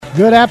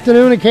Good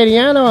afternoon,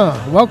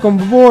 Acadiana. Welcome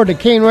aboard to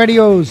KANE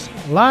Radio's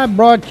live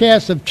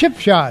broadcast of Chip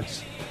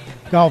Shots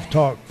Golf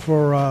Talk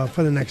for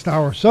the next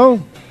hour or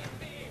so.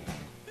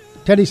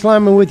 Teddy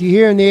Sliman with you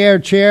here in the air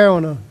chair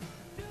on a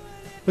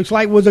looks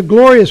like it was a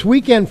glorious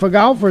weekend for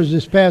golfers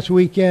this past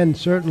weekend.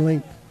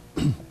 Certainly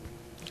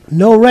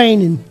no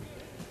rain,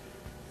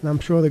 and I'm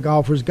sure the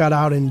golfers got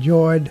out and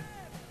enjoyed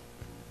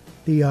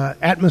the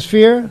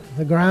atmosphere,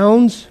 the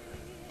grounds.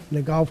 And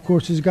the golf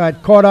courses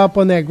got caught up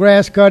on that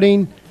grass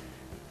cutting,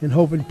 and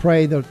hope and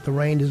pray that the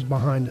rain is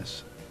behind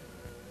us.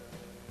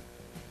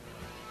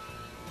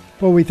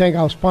 Before we thank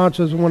our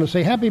sponsors, I want to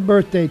say happy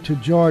birthday to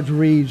George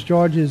Reeves.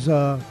 George is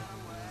a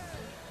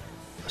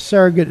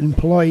surrogate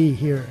employee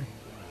here.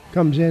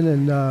 Comes in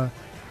and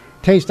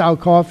tastes our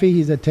coffee.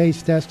 He's a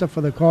taste tester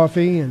for the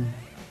coffee and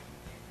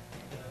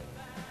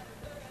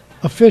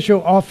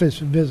official office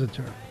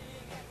visitor.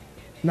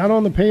 Not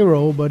on the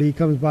payroll, but he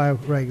comes by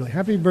regularly.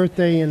 Happy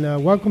birthday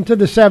and welcome to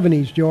the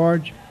 70s,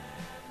 George.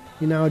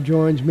 He now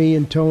joins me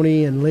and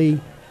Tony and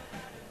Lee.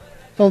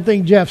 Don't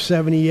think Jeff's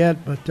 70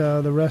 yet, but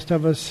the rest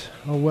of us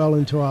are well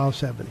into our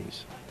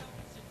 70s.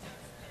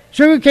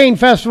 Sugarcane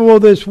Festival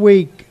this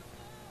week.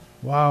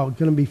 Wow,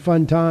 going to be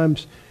fun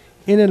times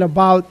in and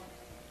about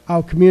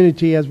our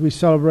community as we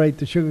celebrate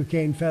the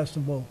Sugarcane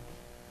Festival.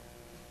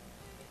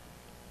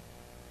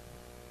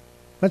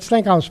 Let's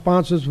thank our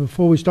sponsors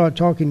before we start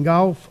talking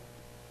golf.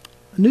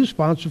 A new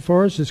sponsor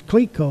for us is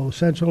Cleco,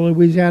 Central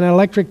Louisiana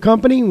Electric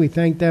Company. We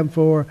thank them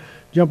for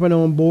jumping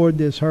on board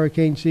this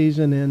hurricane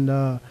season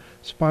and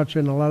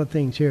sponsoring a lot of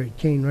things here at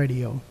KANE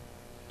Radio.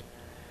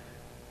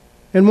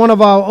 And one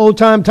of our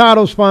old-time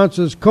title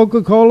sponsors,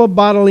 Coca-Cola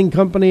Bottling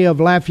Company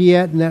of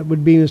Lafayette, and that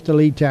would be Mr.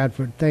 Lee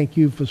Tadford. Thank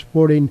you for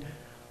supporting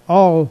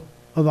all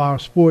of our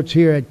sports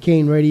here at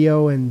KANE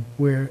Radio, and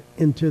we're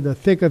into the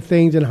thick of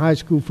things in high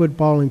school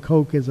football, and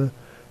Coke is a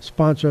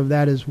sponsor of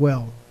that as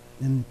well,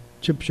 in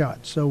Chip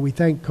Shots. So we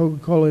thank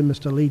Coca-Cola and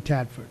Mr. Lee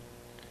Tadford.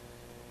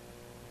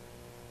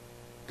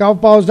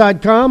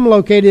 Golfballs.com,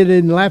 located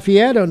in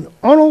Lafayette on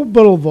Arnold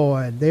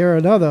Boulevard. They're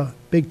another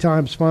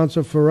big-time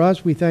sponsor for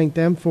us. We thank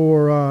them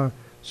for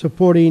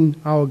supporting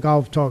our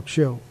Golf Talk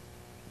show.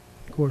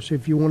 Of course,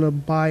 if you want to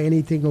buy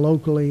anything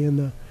locally in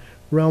the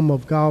realm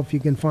of golf,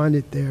 you can find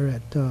it there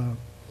at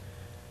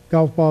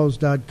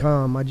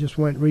golfballs.com. I just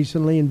went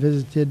recently and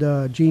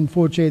visited Gene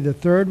Forche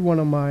III, one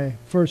of my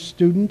first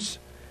students,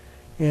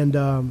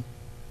 and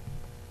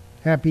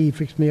happy he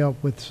fixed me up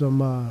with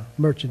some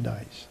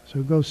merchandise.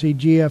 So go see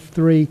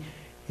GF3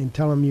 and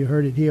tell him you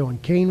heard it here on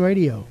KANE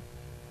Radio.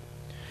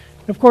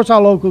 And of course,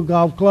 our local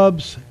golf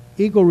clubs,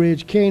 Eagle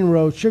Ridge, Cane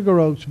Road, Sugar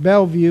Oaks,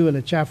 Bellevue, and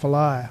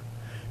Atchafalaya.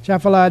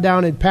 Atchafalaya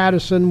down in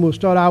Patterson, we'll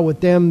start out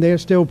with them. They're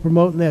still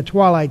promoting their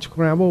Twilight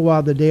Scramble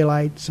while the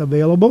daylight's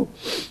available.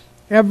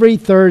 Every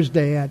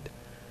Thursday at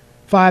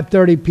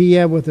 5:30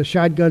 p.m. with a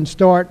shotgun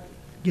start.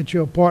 Get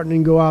your partner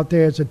and go out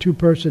there. It's a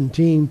two-person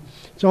team.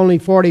 It's only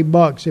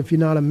 $40 if you're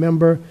not a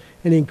member,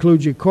 and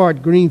includes your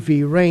cart, green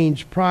fee,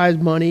 range, prize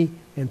money,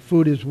 and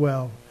food as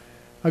well.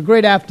 A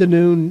great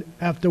afternoon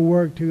after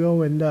work to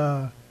go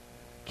and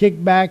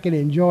kick back and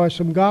enjoy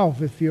some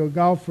golf. If you're a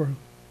golfer,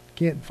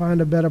 can't find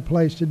a better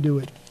place to do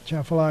it.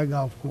 Atchafalaya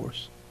Golf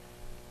Course.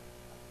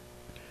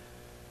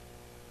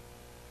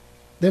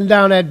 Then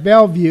down at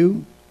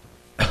Bellevue,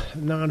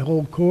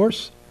 9-hole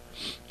course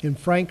in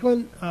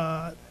Franklin,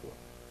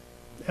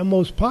 our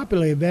most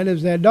popular event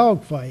is their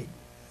dog fight.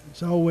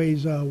 It's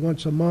always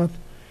once a month.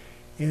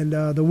 And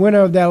the winner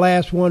of that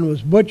last one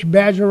was Butch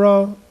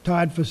Bergeron.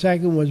 Tied for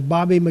second was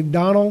Bobby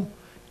McDonald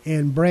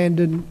and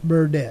Brandon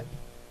Burdett.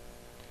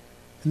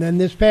 And then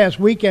this past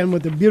weekend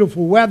with the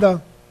beautiful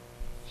weather,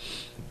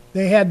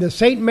 they had the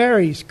St.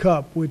 Mary's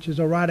Cup, which is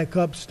a Ryder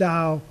Cup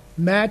style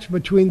match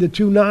between the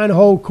two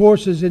 9-hole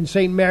courses in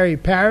St. Mary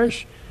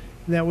Parish.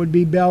 And that would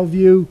be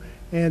Bellevue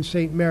and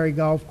St. Mary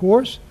Golf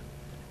Course.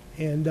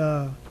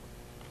 And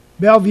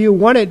Bellevue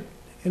won it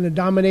in a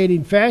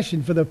dominating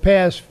fashion for the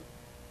past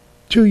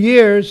 2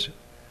 years,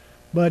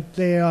 but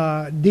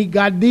they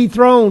got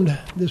dethroned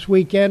this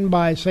weekend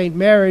by St.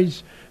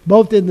 Mary's,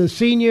 both in the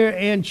senior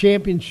and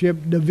championship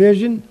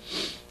division.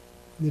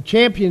 The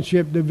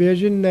championship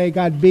division, they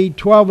got beat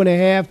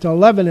 12.5 to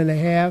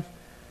 11.5.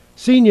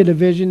 Senior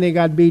division, they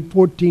got beat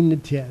 14 to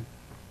 10.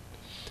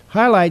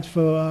 Highlights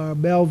for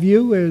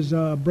Bellevue is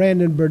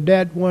Brandon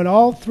Burdett won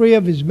all three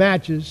of his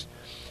matches,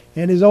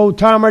 and his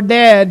old-timer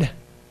dad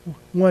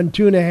won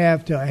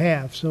 2.5 to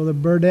 1/2. So the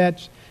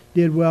Burdett's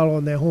did well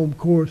on their home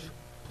course.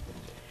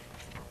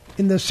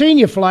 In the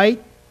senior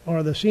flight,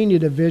 or the senior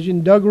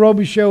division, Doug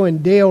Robichaux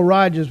and Dale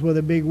Rogers were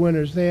the big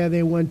winners there.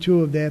 They won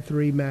 2 of their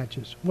 3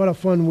 matches. What a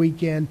fun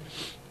weekend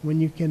when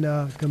you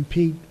can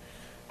compete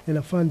in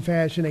a fun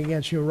fashion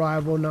against your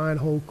rival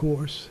 9-hole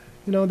course.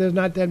 You know, there's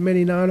not that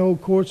many 9-hole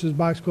courses.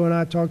 Boxcar and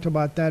I talked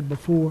about that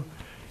before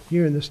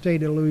here in the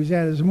state of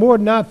Louisiana. There's more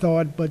than I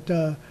thought, but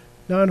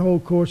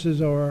 9-hole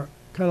courses are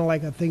kind of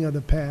like a thing of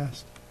the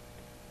past.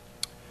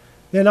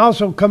 Then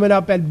also coming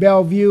up at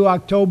Bellevue,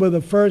 October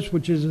the 1st,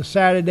 which is a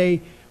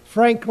Saturday,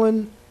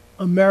 Franklin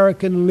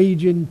American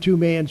Legion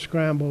two-man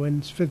scramble,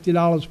 and it's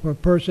 $50 per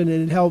person,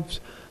 and it helps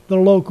the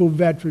local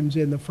veterans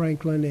in the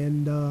Franklin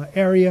and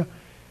area.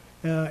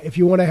 If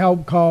you want to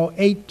help, call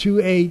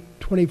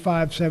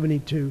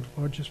 828-2572,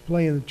 or just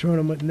play in the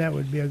tournament, and that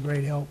would be a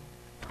great help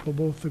for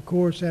both the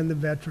course and the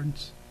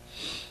veterans.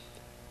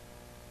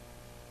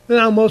 And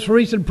our most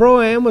recent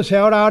Pro-Am was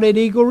held out at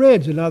Eagle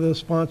Ridge, another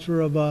sponsor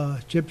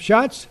of Chip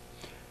Shots.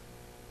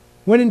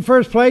 Winning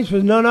first place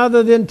was none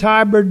other than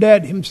Ty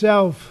Burdett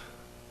himself.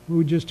 We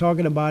were just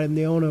talking about him,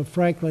 the owner of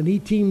Franklin. He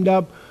teamed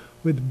up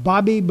with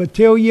Bobby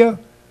Battaglia,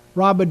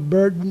 Robert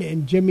Burton,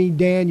 and Jimmy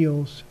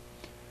Daniels.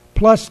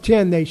 Plus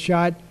 10 they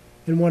shot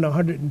and won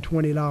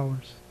 $120.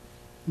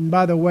 And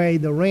by the way,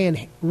 the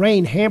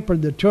rain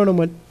hampered the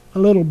tournament a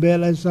little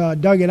bit as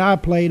Doug and I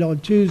played on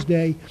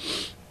Tuesday.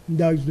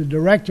 Doug's the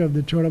director of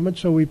the tournament,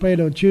 so we played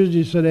on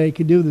Tuesday so they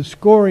could do the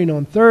scoring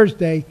on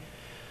Thursday.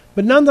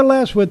 But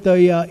nonetheless, with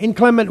the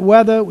inclement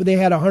weather, they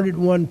had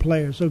 101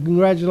 players. So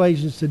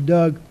congratulations to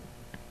Doug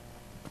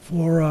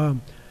for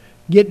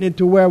getting it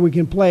to where we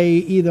can play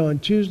either on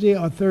Tuesday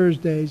or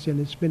Thursdays, and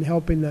it's been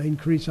helping to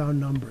increase our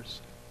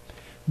numbers.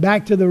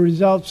 Back to the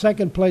results.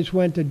 Second place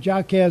went to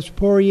Jacques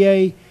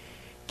Poirier,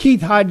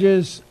 Keith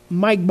Hodges,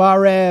 Mike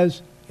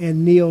Barras,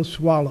 and Neil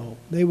Swallow.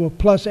 They were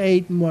plus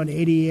 8 and won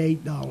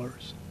 $88.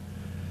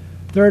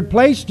 Third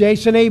place,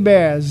 Jason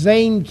Hebert,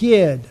 Zane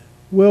Kidd,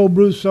 Will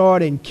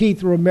Broussard, and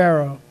Keith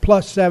Romero,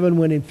 plus 7,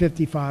 winning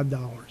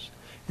 $55.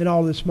 And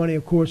all this money,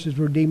 of course, is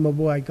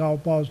redeemable at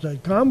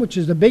golfballs.com, which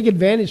is a big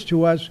advantage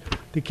to us,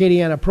 the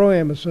Acadiana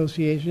Pro-Am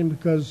Association,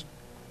 because,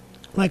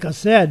 like I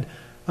said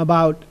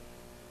about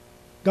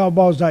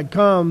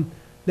golfballs.com,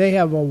 they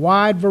have a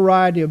wide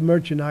variety of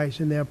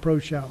merchandise in their pro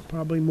shop,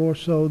 probably more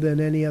so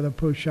than any other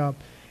pro shop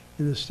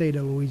in the state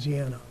of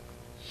Louisiana.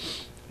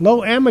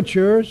 Low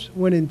amateurs,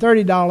 winning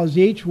 $30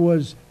 each,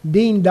 was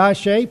Dean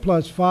Dache,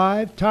 plus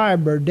 5, Ty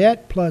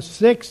Burdett, plus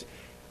 6,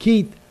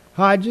 Keith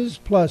Hodges,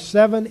 plus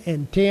 7,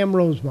 and Tam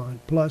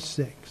Rosemont, plus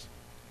 6.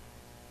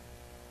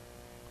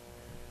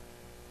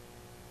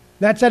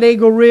 That's at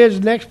Eagle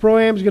Ridge. Next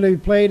Pro-Am is going to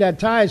be played at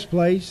Ty's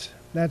place.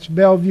 That's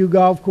Bellevue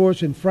Golf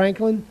Course in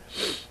Franklin.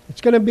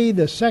 It's going to be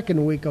the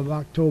second week of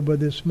October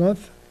this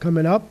month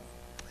coming up,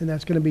 and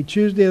that's going to be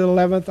Tuesday the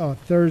 11th or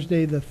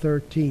Thursday the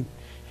 13th.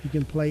 You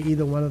can play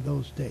either one of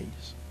those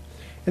days.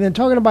 And then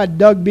talking about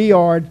Doug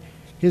Beard,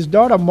 his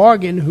daughter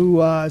Morgan,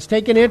 who is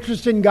taking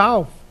interest in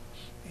golf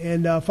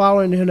and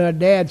following in her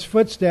dad's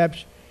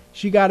footsteps,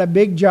 she got a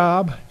big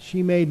job.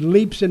 She made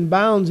leaps and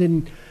bounds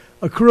in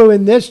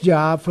accruing this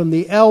job from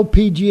the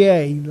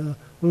LPGA, the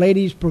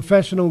Ladies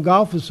Professional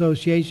Golf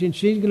Association.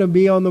 She's going to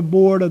be on the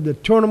board of the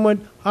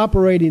tournament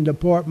operating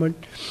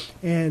department,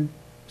 and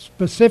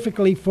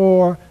specifically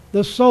for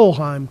the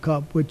Solheim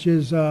Cup, which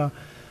is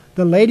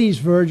the ladies'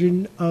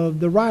 version of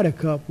the Ryder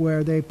Cup,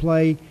 where they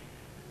play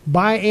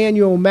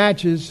biannual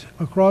matches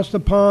across the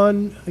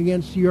pond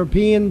against the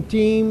European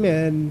team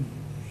and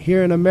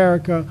here in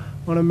America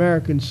on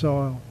American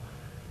soil.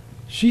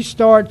 She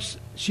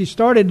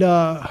started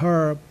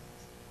her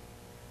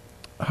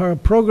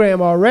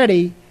program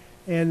already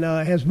and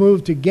has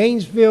moved to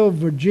Gainesville,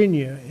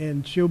 Virginia,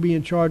 and she'll be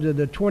in charge of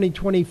the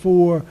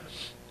 2024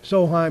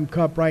 Solheim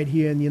Cup right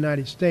here in the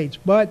United States.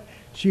 But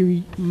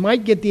she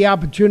might get the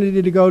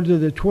opportunity to go to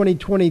the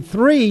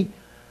 2023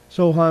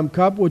 Solheim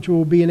Cup, which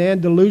will be in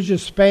Andalusia,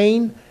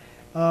 Spain,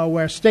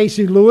 where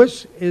Stacy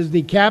Lewis is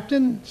the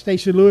captain.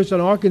 Stacy Lewis, an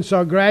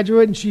Arkansas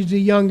graduate, and she's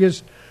the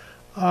youngest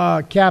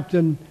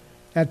captain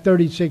at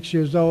 36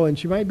 years old, and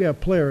she might be a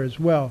player as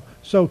well.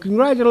 So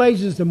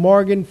congratulations to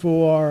Morgan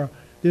for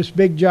this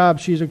big job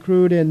she's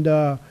accrued, and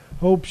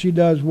hope she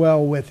does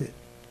well with it.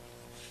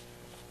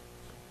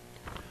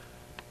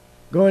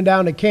 Going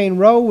down to Cane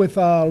Row with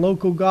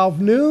local golf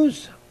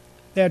news.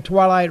 Their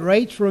twilight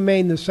rates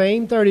remain the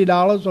same,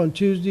 $30 on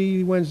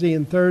Tuesday, Wednesday,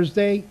 and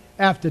Thursday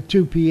after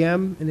 2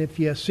 p.m. And if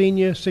you're a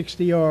senior,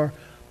 60 or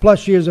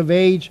plus years of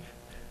age,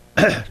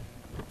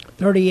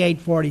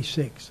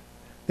 $38.46.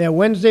 Their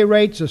Wednesday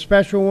rate's a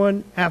special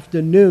one,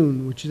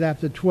 afternoon, which is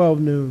after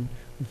 12 noon,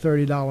 a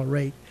 $30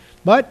 rate.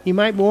 But you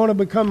might want to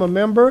become a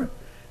member.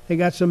 They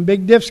got some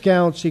big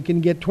discounts. You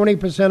can get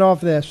 20% off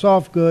their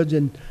soft goods,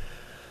 and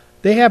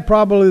they have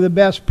probably the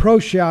best pro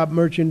shop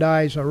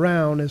merchandise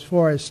around as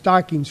far as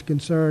stocking's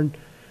concerned.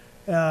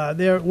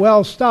 They're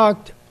well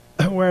stocked,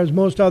 whereas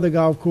most other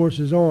golf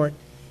courses aren't.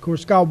 Of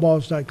course,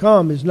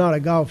 golfballs.com is not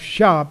a golf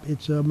shop.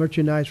 It's a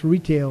merchandise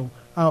retail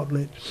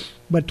outlet.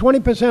 But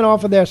 20%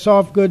 off of their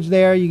soft goods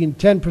there. You can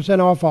 10%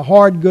 off of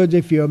hard goods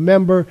if you're a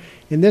member.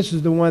 And this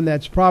is the one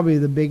that's probably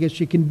the biggest.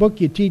 You can book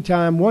your tee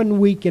time 1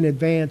 week in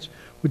advance,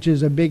 which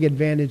is a big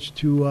advantage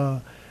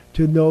to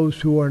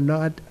those who are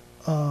not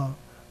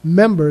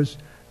members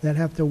that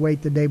have to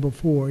wait the day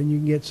before. And you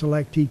can get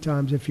select tee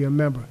times if you're a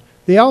member.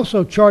 They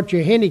also chart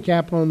your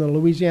handicap on the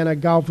Louisiana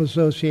Golf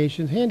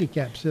Association's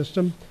handicap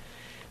system.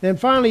 And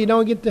finally, you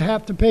don't get to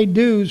have to pay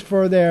dues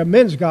for their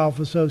Men's Golf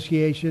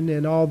Association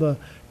and all the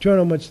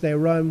tournaments they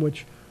run,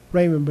 which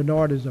Raymond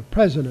Bernard is the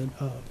president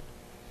of.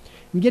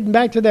 And getting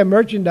back to their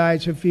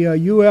merchandise, if you're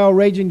a UL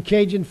Raging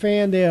Cajun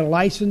fan, they're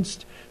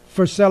licensed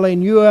for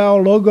selling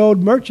UL logoed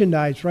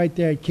merchandise right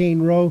there at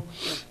KANE Row.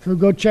 So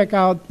go check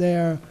out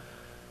their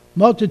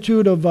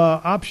multitude of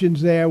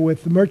options there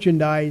with the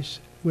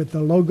merchandise with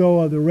the logo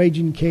of the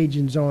Raging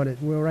Cajuns on it.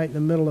 We're right in the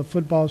middle of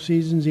football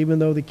seasons, even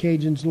though the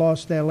Cajuns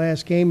lost their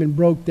last game and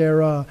broke their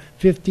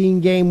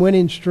 15-game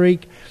winning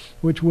streak,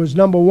 which was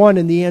number one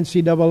in the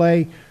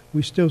NCAA.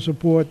 We still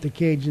support the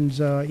Cajuns,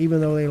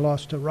 even though they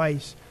lost to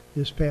Rice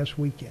this past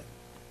weekend.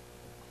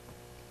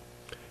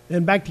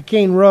 Then back to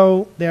KANE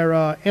Row, their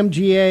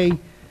MGA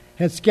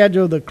has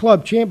scheduled the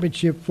club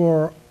championship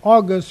for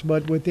August,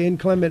 but with the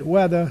inclement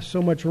weather, so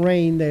much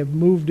rain, they've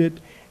moved it,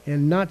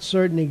 and not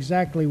certain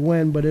exactly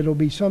when, but it'll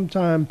be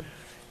sometime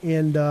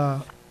in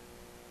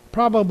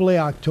probably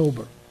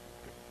October.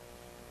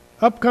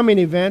 Upcoming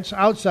events,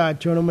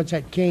 outside tournaments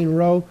at KANE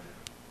Row.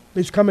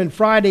 This coming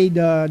Friday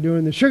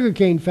during the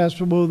Sugarcane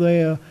Festival,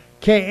 the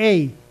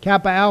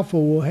Kappa Alpha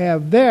will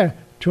have their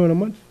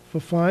tournament for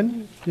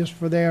fun, just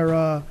for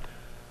their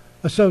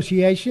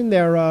association,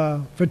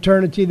 their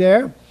fraternity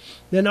there.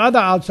 Then other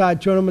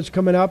outside tournaments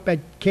coming up at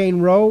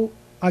KANE Row.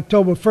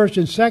 October 1st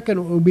and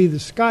 2nd will be the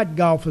Scott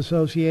Golf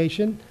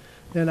Association.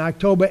 Then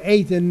October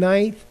 8th and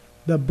 9th,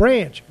 the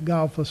Branch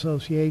Golf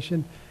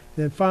Association.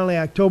 Then finally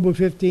October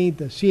 15th,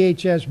 the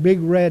CHS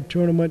Big Red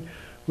Tournament,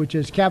 which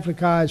is Catholic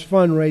High's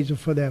fundraiser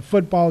for their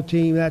football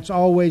team. That's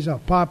always a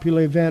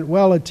popular event,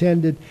 well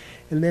attended.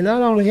 And they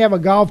not only have a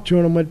golf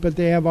tournament, but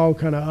they have all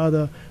kind of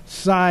other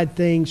side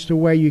things to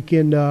where you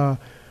can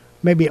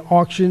maybe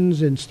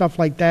auctions and stuff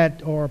like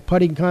that, or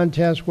putting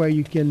contests where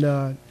you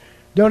can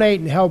donate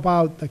and help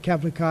out the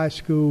Catholic High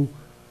School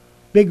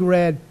Big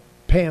Red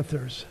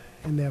Panthers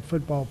in their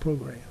football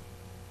program.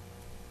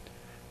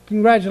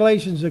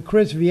 Congratulations to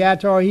Chris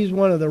Viator. He's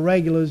one of the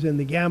regulars in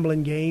the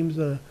gambling games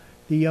the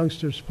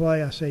youngsters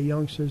play. I say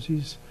youngsters.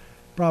 He's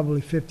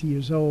probably 50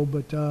 years old,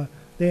 but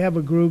they have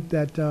a group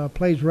that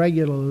plays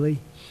regularly,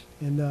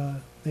 and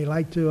they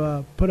like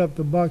to put up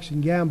the bucks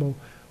and gamble.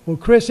 Well,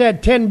 Chris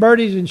had 10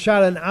 birdies and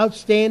shot an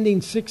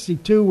outstanding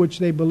 62, which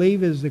they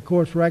believe is the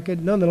course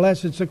record.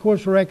 Nonetheless, it's a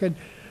course record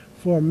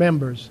for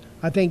members.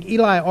 I think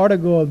Eli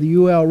Artigo of the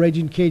UL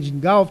Raging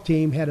Cajun golf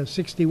team had a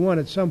 61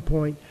 at some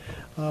point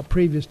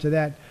previous to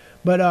that.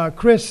 But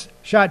Chris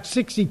shot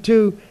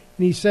 62,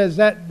 and he says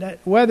that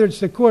whether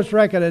it's the course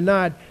record or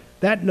not,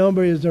 that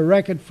number is the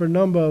record for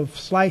number of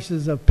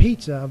slices of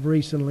pizza I've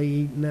recently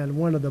eaten at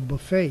one of the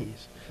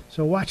buffets.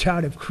 So watch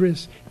out if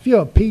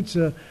you're a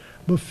pizza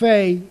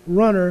buffet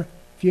runner,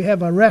 if you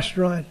have a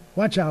restaurant,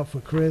 watch out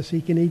for Chris.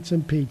 He can eat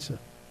some pizza.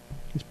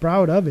 He's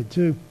proud of it,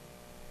 too.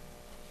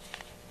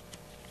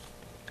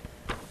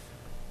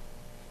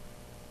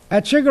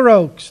 At Sugar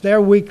Oaks,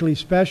 their weekly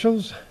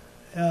specials,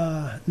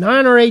 9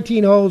 or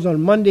 18 holes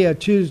on Monday or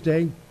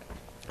Tuesday,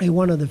 and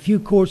one of the few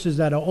courses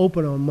that are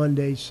open on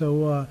Mondays.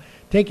 So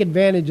take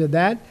advantage of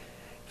that.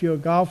 If you're a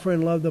golfer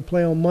and love to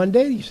play on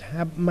Mondays,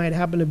 might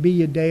happen to be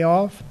your day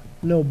off.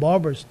 No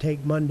barbers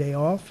take Monday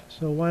off,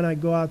 so why not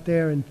go out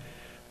there and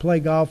play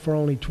golf for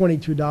only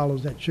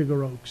 $22 at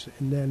Sugar Oaks.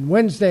 And then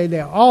Wednesday,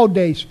 their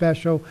all-day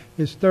special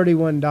is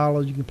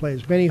 $31. You can play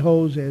as many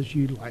holes as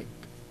you like.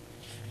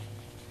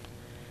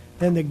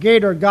 And the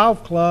Gator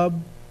Golf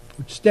Club,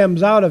 which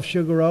stems out of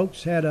Sugar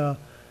Oaks, had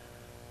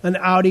an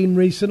outing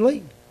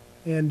recently.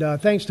 And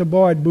thanks to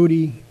Boyd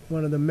Booty,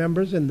 one of the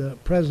members and the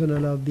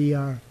president of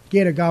the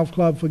Gator Golf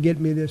Club, for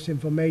getting me this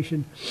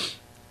information.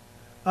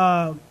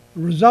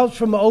 Results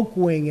from Oak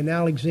Wing in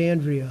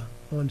Alexandria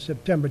on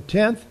September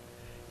 10th.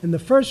 In the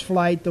first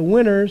flight, the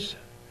winners,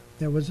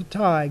 there was a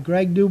tie.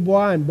 Greg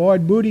Dubois and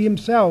Boyd Booty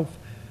himself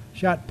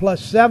shot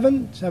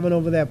 +7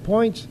 over their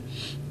points,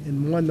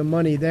 and won the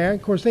money there.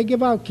 Of course, they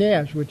give out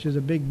cash, which is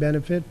a big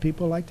benefit.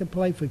 People like to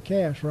play for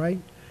cash, right?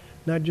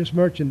 Not just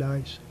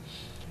merchandise.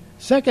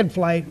 Second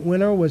flight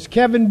winner was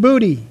Kevin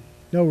Booty.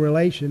 No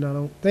relation, I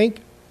don't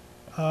think.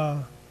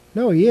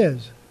 No, he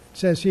is. It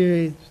says here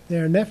he's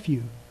their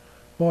nephew.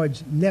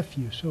 Boyd's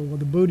nephew. So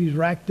the Booty's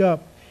racked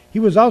up. He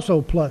was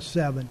also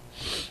 +7.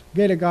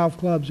 Gator Golf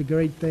Club's a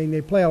great thing.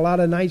 They play a lot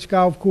of nice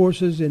golf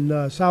courses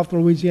in South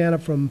Louisiana,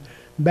 from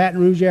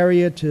Baton Rouge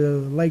area to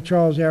Lake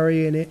Charles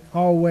area, and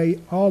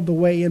all the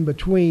way in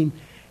between.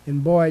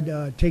 And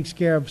Boyd takes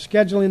care of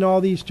scheduling all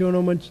these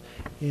tournaments,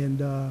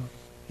 and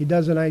he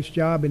does a nice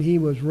job. And he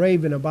was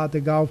raving about the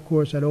golf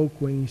course at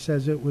Oak Wing. He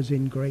says it was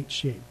in great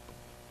shape.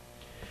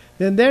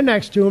 Then their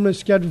next tournament is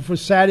scheduled for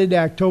Saturday,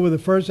 October the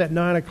 1st at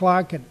 9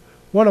 o'clock. And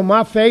one of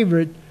my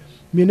favorite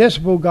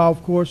municipal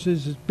golf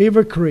courses is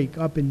Beaver Creek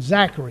up in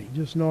Zachary,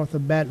 just north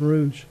of Baton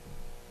Rouge.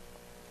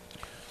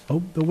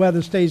 Hope the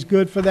weather stays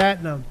good for that,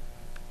 and I've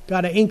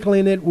got an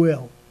inkling it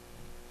will.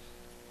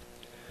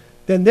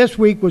 Then this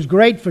week was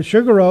great for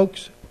Sugar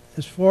Oaks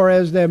as far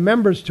as their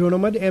members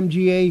tournament.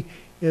 MGA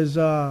is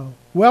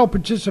well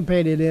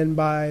participated in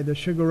by the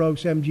Sugar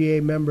Oaks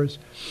MGA members.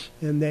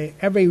 And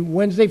every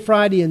Wednesday,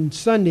 Friday, and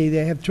Sunday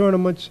they have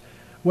tournaments,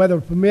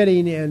 weather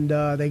permitting, and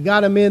they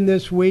got them in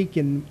this week,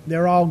 and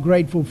they're all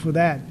grateful for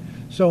that.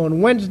 So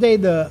on Wednesday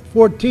the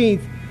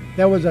 14th,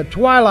 there was a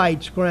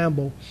Twilight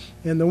Scramble,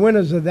 and the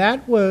winners of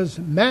that was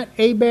Matt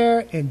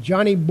Hebert and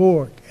Johnny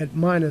Bork at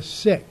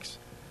 -6.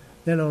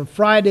 Then on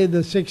Friday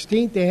the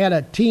 16th, they had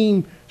a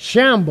team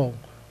shamble,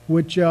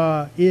 which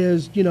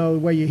is,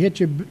 where you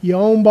hit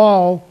your own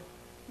ball,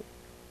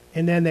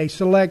 and then they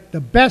select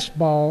the best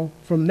ball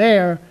from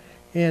there,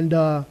 and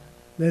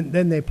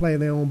then they play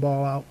their own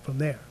ball out from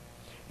there.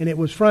 And it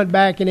was front,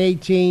 back, in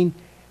 18,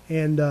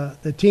 and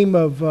the team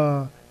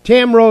of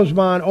Tam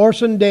Rosemont,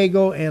 Orson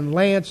Daigle, and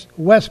Lance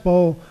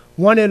Westpole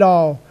won it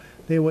all.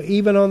 They were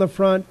even on the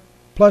front,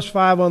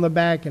 +5 on the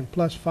back, and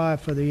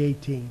 +5 for the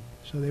 18.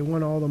 So they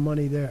won all the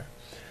money there.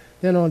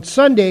 Then on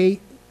Sunday,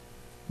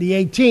 the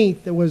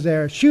 18th, there was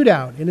their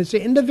shootout. And it's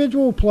an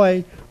individual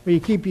play where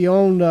you keep your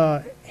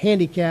own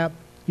handicap.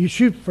 You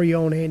shoot for your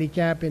own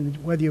handicap, and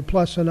whether you're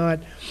plus or not,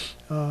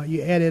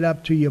 you add it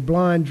up to your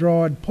blind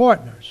drawed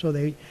partner. So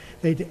they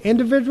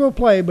individual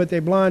play, but they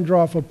blind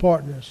draw for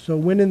partners. So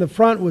winning the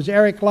front was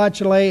Eric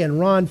Lachelet and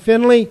Ron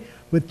Finley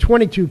with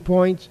 22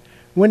 points.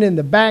 Winning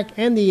the back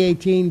and the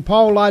 18,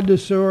 Paul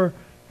Ladouceur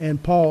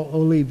and Paul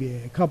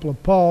Olivier. A couple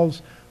of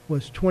Pauls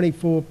was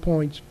 24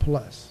 points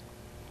plus.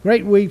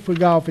 Great week for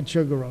golf at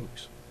Sugar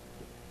Oaks.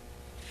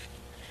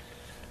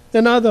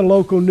 Then other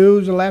local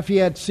news, the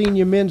Lafayette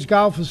Senior Men's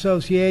Golf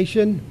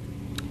Association,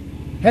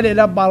 headed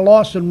up by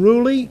Lawson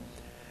Ruley.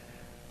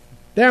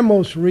 Their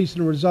most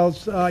recent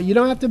results, you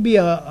don't have to be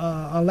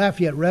a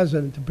Lafayette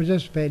resident to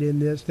participate in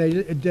this.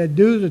 Their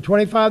dues are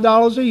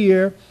 $25 a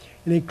year,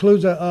 and it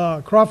includes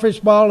a crawfish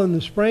ball in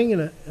the spring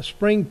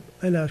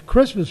and a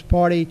Christmas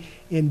party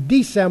in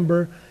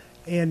December,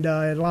 and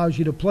it allows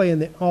you to play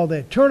in all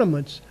their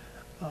tournaments.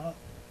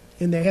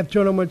 And they have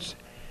tournaments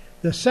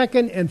the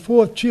second and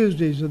fourth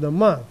Tuesdays of the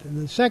month.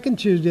 And the second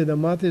Tuesday of the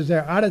month is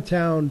their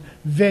out-of-town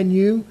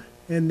venue,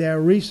 and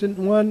their recent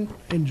one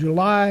in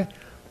July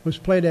was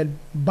played at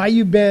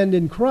Bayou Bend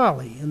in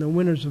Crowley. And the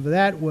winners of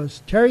that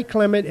was Terry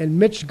Clement and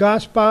Mitch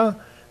Gaspar.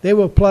 They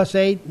were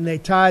 +8, and they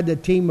tied the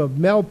team of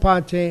Mel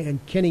Ponte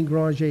and Kenny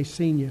Granger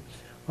Sr.,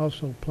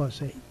 also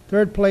 +8.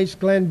 Third place,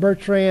 Glenn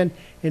Bertrand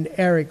and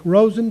Eric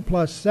Rosen,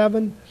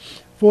 +7.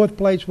 Fourth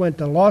place went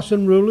to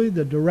Lawson Ruley,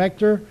 the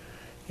director,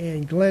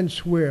 and Glenn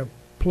Swear,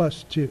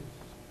 +2.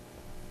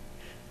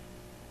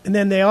 And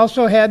then they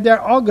also had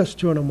their August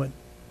tournament,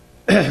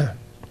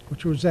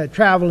 which was that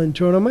traveling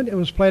tournament. It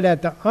was played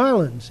at the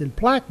Islands in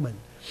Plaquemine.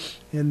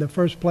 And the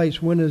first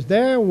place winners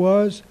there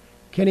was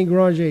Kenny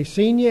Granger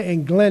Sr.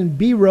 and Glenn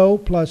Biro,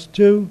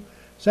 +2.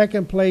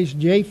 Second place,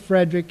 Jay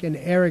Frederick and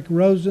Eric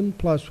Rosen,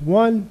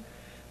 +1.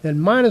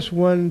 Then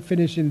 -1,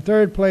 finished in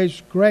third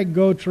place, Greg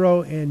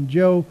Gautreau and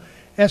Joe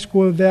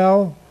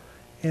Esquivel.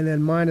 And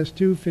then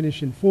 -2,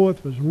 finishing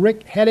fourth, was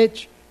Rick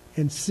Hettich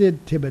and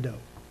Sid Thibodeau.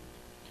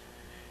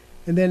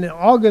 And then in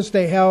August,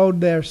 they held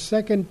their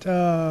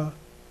fourth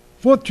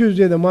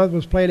Tuesday of the month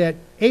was played at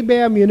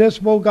Hebert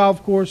Municipal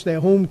Golf Course, their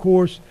home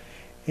course.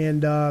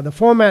 And the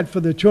format for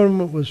the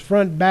tournament was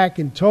front, back,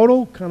 and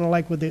total, kind of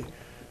like what the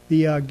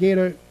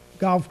Gator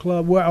Golf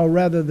Club, or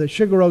rather the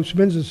Sugar Oaks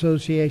Men's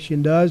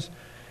Association does.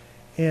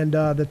 And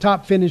the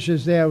top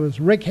finishers there was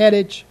Rick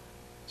Hettich,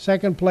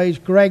 second place,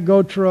 Greg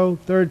Gautreau,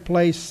 third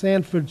place,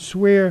 Sanford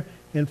Swear,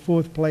 and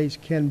fourth place,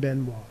 Ken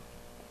Benoit.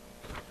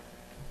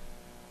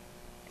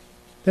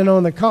 Then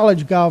on the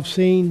college golf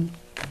scene,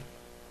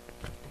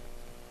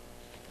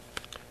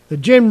 the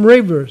Jim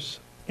Rivers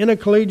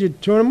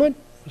Intercollegiate Tournament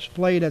was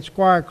played at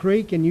Squire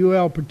Creek, and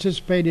UL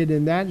participated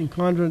in that in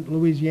Condrant,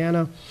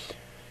 Louisiana.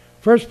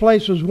 First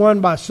place was won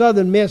by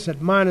Southern Miss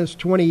at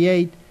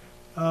 -28.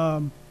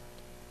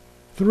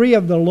 Three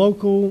of the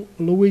local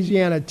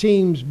Louisiana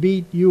teams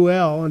beat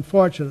UL,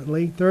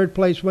 unfortunately. Third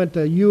place went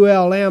to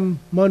ULM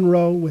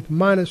Monroe with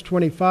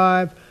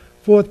 -25.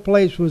 Fourth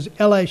place was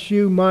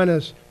LSU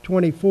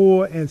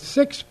 -24. And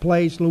sixth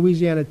place,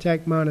 Louisiana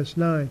Tech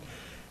 -9.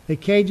 The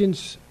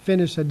Cajuns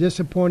finished a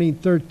disappointing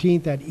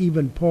 13th at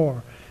even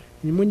par.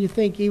 And when you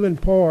think even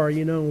par,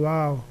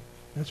 wow,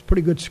 that's a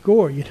pretty good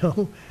score,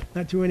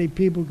 Not too many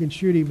people can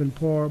shoot even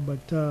par,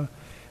 but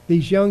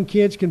these young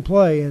kids can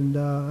play, and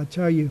I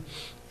tell you,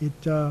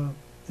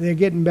 they're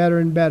getting better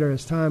and better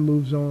as time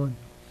moves on.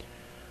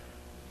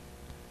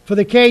 For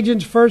the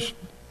Cajuns,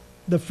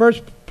 the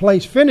first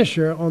place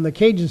finisher on the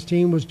Cajuns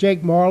team was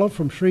Jake Marler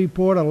from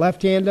Shreveport, a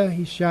left-hander.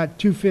 He shot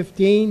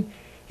 .215.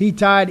 He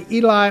tied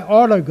Eli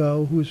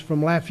Artigo, who's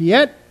from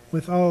Lafayette,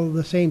 with all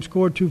the same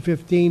score,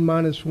 .215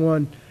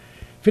 -1.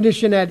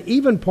 Finishing at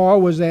even par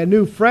was their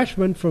new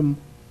freshman from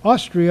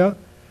Austria,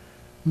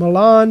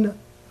 Milan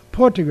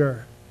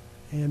Portiger.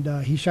 And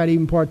he shot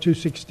even par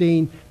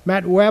 .216.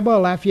 Matt Weber,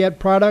 Lafayette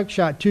product,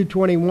 shot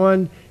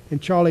 .221.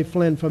 And Charlie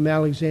Flynn from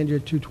Alexandria,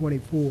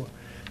 .224.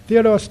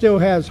 Theodore still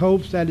has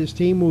hopes that his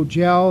team will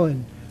gel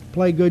and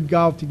play good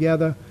golf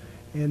together.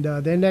 And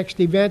their next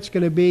event's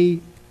going to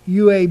be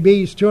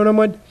UAB's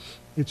tournament.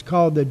 It's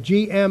called the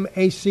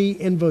GMAC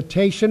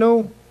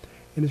Invitational.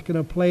 And it's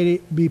going to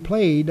be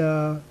played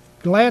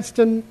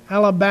Gladstone,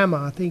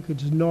 Alabama, I think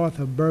it's north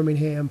of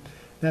Birmingham.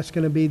 That's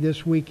going to be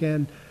this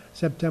weekend,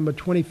 September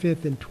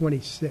 25th and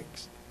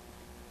 26th.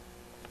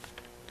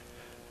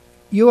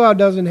 UL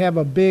doesn't have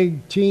a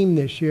big team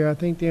this year. I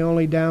think they're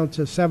only down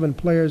to 7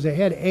 players. They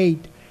had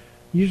 8,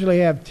 usually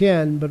have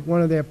 10, but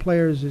one of their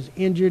players is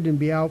injured and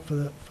be out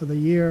for the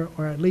year,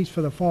 or at least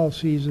for the fall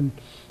season,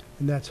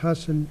 and that's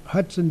Hudson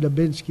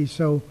Dubinsky.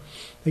 So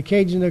the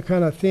Cajuns are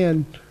kind of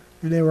thin,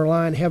 and they're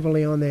relying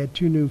heavily on their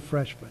 2 new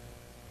freshmen.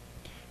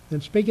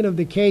 And speaking of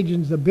the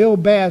Cajuns, the Bill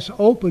Bass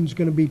Open is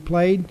going to be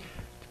played,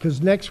 because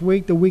next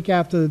week, the week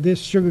after this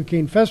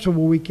Sugarcane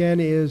Festival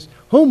weekend, is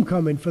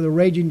homecoming for the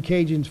Raging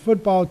Cajuns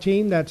football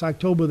team. That's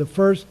October the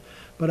 1st.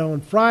 But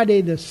on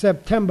Friday, the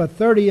September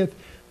 30th,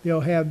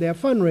 they'll have their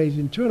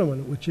fundraising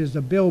tournament, which is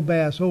the Bill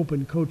Bass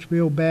Open. Coach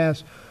Bill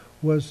Bass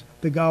was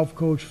the golf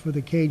coach for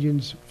the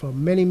Cajuns for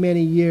many,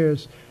 many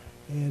years.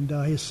 And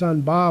his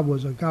son Bob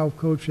was a golf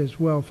coach as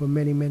well for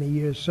many, many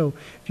years. So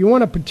if you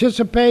want to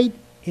participate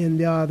in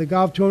the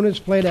golf tournaments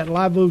played at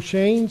Live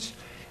O'Shane's,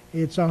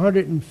 it's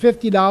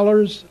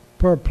 $150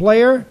 per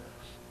player,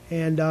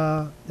 and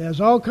there's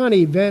all kind of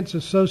events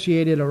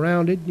associated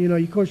around it. You know,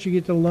 of course, you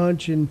get the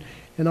lunch and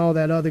all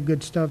that other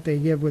good stuff they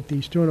give with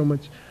these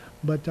tournaments.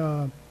 But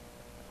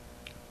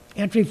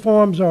entry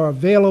forms are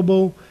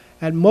available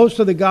at most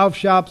of the golf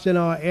shops in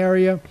our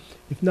area.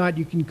 If not,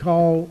 you can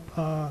call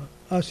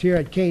us here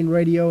at KANE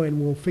Radio,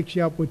 and we'll fix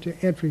you up with the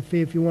entry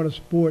fee if you want to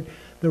support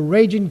the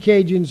Raging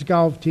Cajuns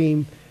golf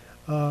team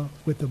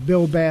with the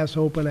Bill Bass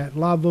Open at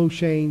Live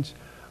O'Shane's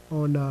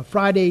on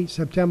Friday,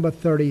 September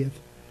 30th.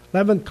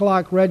 11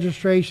 o'clock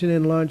registration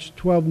and lunch,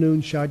 12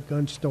 noon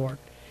shotgun start.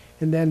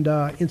 And then,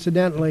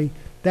 incidentally,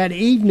 that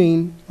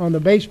evening on the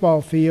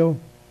baseball field,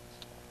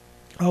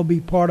 I'll be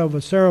part of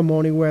a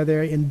ceremony where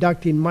they're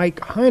inducting Mike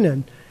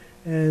Heinen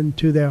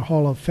into their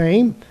Hall of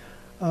Fame.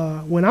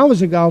 When I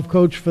was a golf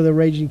coach for the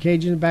Raging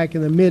Cajuns back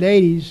in the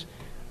mid-'80s,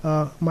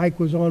 Mike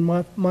was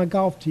on my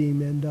golf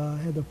team, and I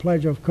had the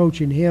pleasure of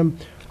coaching him.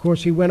 Of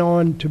course, he went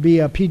on to be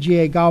a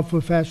PGA golf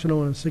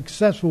professional and a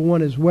successful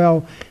one as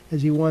well,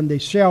 as he won the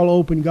Shell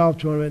Open Golf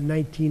Tournament in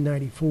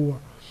 1994.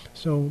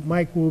 So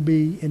Mike will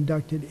be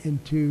inducted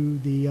into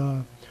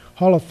the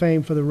Hall of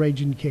Fame for the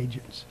Raging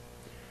Cajuns.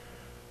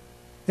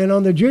 And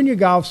on the junior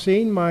golf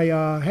scene,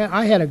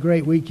 I had a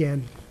great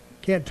weekend.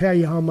 Can't tell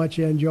you how much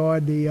I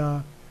enjoyed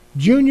the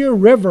Junior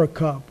River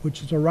Cup,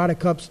 which is a Ryder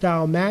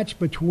Cup-style match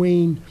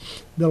between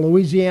the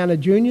Louisiana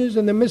Juniors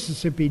and the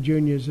Mississippi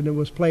Juniors, and it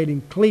was played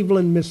in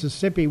Cleveland,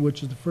 Mississippi,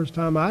 which is the first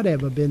time I'd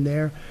ever been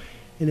there.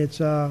 And it's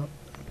a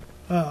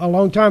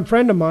longtime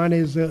friend of mine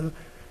is a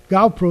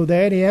golf pro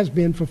there, and he has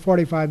been for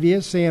 45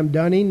 years, Sam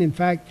Dunning. In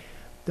fact,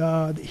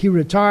 he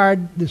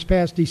retired this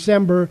past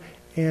December,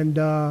 and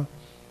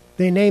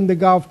they named the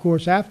golf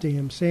course after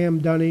him, Sam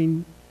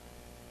Dunning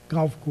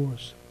Golf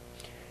Course.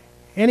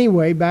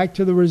 Anyway, back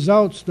to the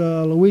results.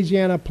 The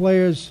Louisiana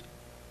players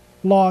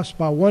lost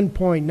by 1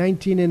 point,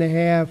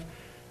 19.5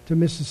 to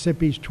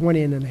Mississippi's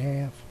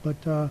 20.5.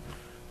 But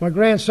my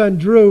grandson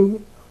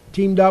Drew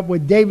teamed up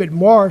with David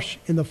Marsh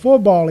in the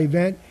four-ball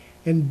event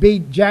and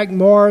beat Jack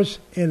Morris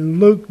and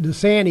Luke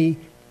DeSanti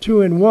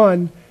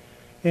 2-1.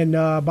 And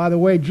by the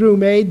way, Drew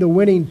made the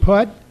winning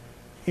putt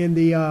in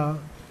the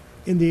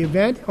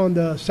event on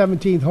the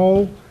 17th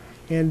hole,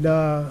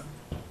 and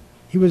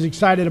he was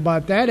excited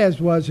about that, as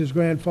was his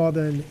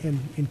grandfather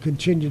and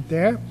contingent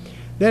there.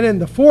 Then in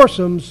the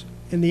foursomes,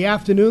 in the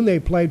afternoon, they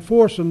played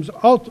foursomes,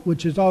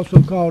 which is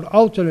also called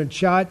alternate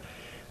shot.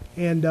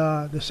 And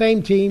the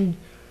same team,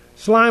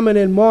 Sliman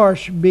and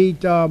Marsh,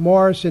 beat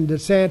Morris and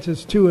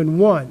DeSantis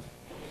 2-1.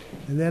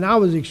 And then I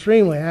was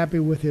extremely happy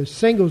with his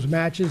singles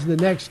matches. The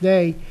next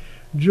day,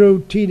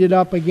 Drew teed it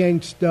up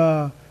against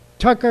Tucker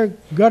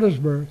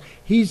Guttersburg.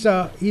 He's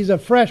a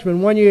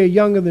freshman, 1 year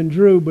younger than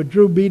Drew, but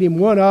Drew beat him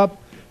 1-up.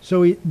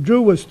 So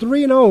Drew was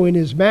 3-0 in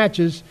his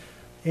matches,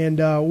 and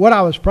what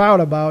I was proud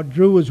about,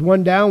 Drew was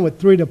 1 down with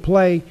 3 to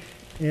play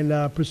and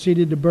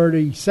proceeded to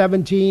birdie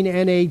 17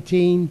 and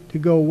 18 to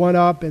go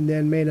 1-up, and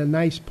then made a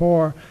nice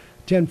par,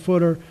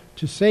 10-footer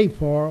to save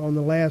par on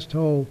the last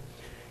hole.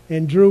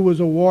 And Drew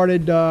was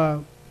awarded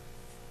that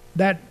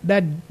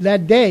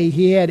day.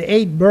 He had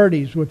 8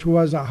 birdies, which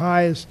was the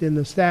highest in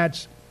the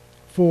stats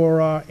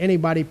for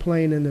anybody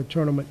playing in the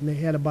tournament, and they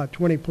had about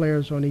 20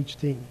 players on each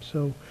team.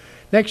 So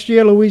next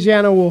year,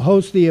 Louisiana will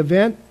host the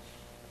event.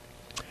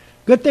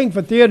 Good thing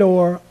for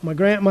Theodore,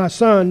 my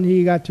son,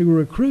 he got to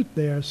recruit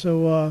there,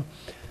 so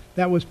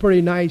that was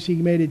pretty nice. He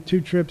made it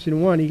 2 trips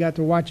in 1. He got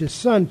to watch his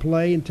son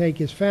play and take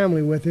his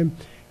family with him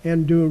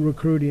and do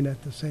recruiting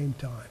at the same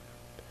time.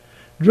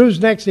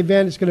 Drew's next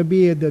event is going to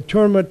be the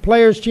Tournament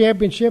Players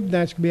Championship.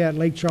 That's going to be at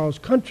Lake Charles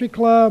Country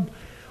Club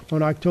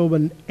on October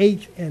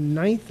 8th and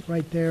 9th,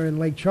 right there in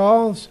Lake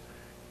Charles.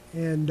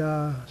 And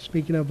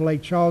speaking of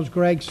Lake Charles,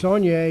 Greg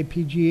Saunier,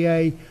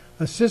 PGA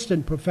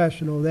assistant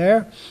professional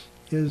there,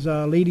 is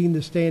leading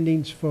the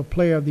standings for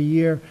Player of the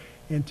Year.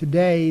 And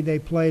today they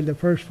played the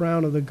first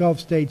round of the Gulf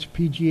States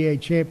PGA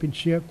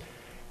Championship,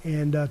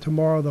 and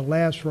tomorrow the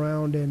last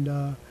round.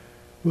 And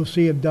we'll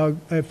see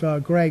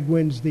if Greg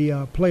wins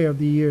the Player of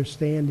the Year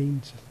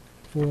standings.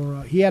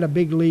 He had a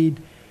big lead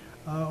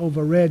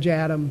over Reg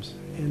Adams,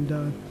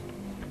 and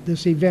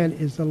this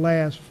event is the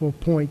last for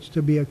points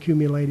to be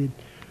accumulated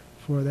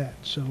for that.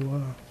 So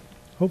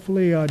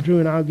hopefully Drew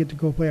and I'll get to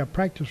go play a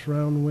practice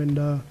round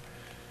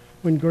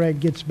when Greg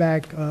gets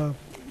back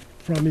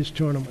from his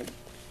tournament.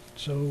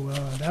 So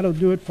that'll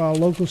do it for our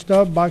local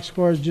stuff.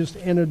 Boxcar has just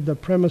entered the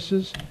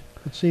premises.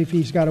 Let's see if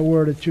he's got a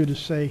word or two to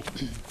say.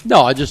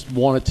 No, I just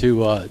wanted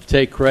to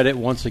take credit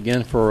once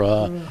again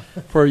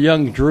for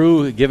young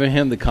Drew, giving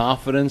him the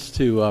confidence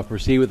to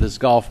proceed with his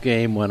golf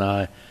game when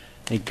I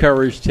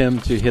encouraged him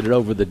to hit it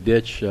over the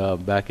ditch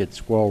back at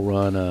Squirrel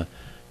Run,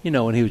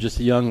 when he was just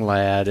a young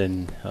lad,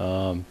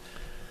 and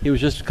he was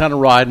just kind of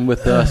riding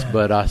with us,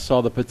 but I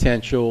saw the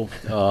potential,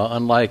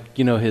 unlike,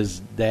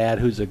 his dad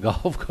who's a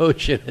golf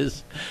coach and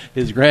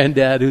his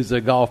granddad who's a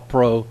golf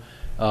pro.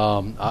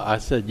 I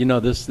said,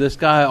 this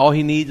guy, all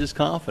he needs is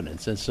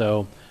confidence. And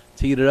so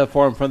teed it up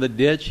for him from the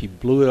ditch. He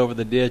blew it over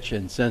the ditch,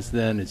 and since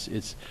then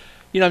it's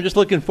I'm just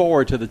looking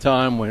forward to the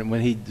time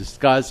when he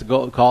decides to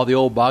go call the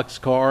old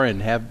Boxcar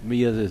and have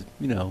me as his,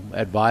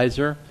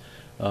 advisor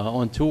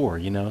on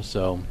tour,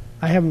 so.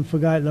 I haven't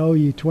forgotten to owe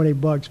you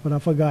 $20, but I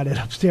forgot it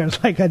upstairs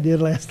like I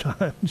did last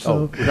time.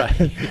 So right.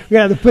 we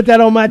got to put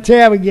that on my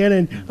tab again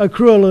and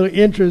accrue a little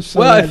interest.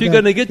 Well, if you're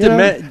going to get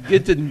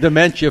to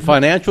dementia,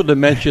 financial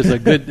dementia is a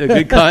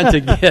good kind to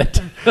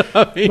get.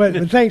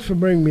 But thanks for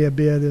bringing me a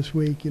beer this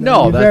week. You're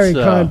a very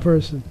kind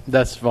person.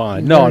 That's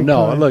fine. You're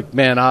No. kind. Look,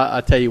 man,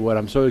 I tell you what,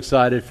 I'm so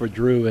excited for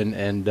Drew,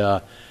 and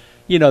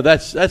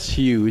that's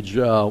huge.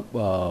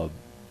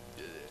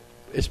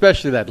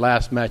 Especially that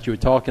last match you were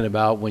talking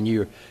about when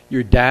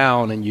you're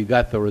down and you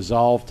got the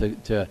resolve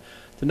to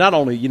not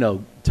only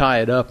tie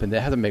it up, and they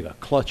had to make a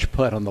clutch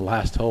putt on the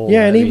last hole.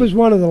 Yeah, and he was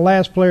one of the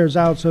last players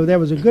out, so there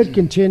was a good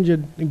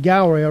contingent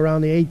gallery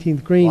around the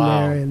 18th green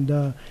there,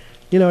 and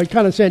it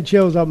kind of sent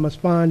chills up my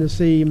spine to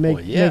see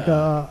make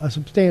a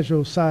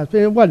substantial size.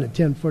 It wasn't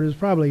a 10-foot; it was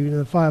probably in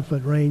the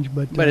 5-foot range,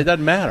 but it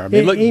doesn't matter. I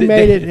mean, look, he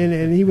made it,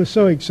 and he was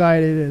so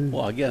excited. And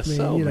well, I guess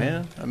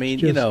man. I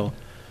mean,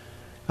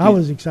 I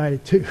was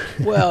excited too.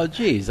 Well,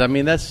 geez, I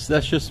mean that's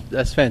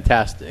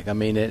fantastic. I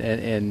mean,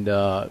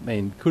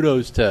 and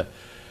kudos to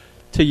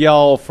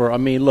y'all for. I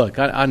mean, look,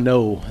 I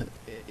know,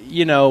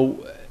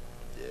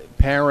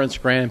 parents,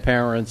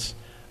 grandparents,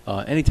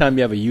 anytime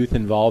you have a youth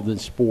involved in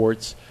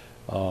sports,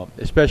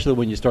 especially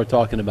when you start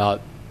talking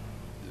about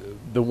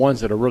the ones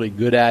that are really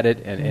good at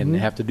it and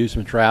have to do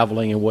some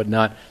traveling and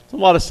whatnot, it's a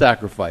lot of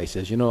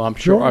sacrifices. I'm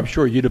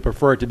sure you'd have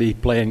preferred to be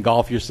playing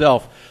golf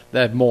yourself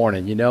that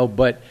morning,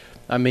 but.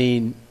 I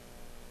mean,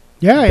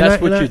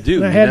 that's what you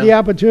do. I had the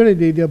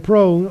opportunity, the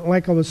pro,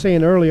 like I was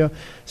saying earlier,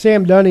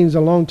 Sam Dunning's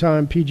a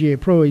longtime PGA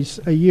pro. He's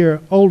a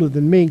year older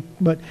than me,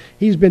 but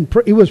he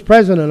was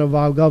president of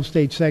our Gulf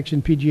State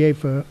section PGA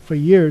for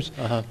years.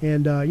 Uh-huh.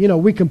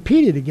 And, we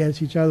competed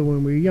against each other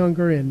when we were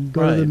younger and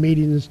go to the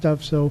meetings and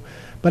stuff. So,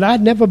 but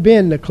I'd never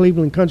been to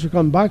Cleveland Country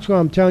Club. Boxcar,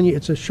 I'm telling you,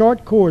 it's a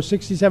short course,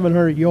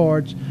 6,700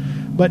 yards.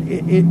 But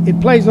it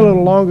plays a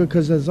little longer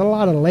because there's a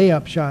lot of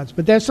layup shots.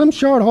 But there's some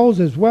short holes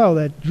as well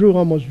that Drew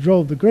almost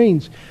drove the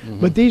greens. Mm-hmm.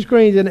 But these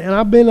greens, and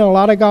I've been to a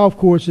lot of golf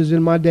courses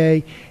in my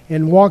day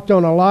and walked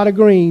on a lot of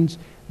greens.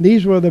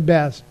 These were the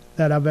best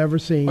that I've ever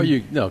seen.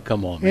 Oh,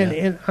 come on,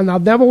 man. And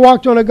I've never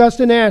walked on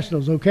Augusta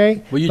Nationals,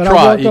 okay? Well, but tried.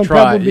 I walked on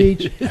Pebble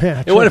Beach.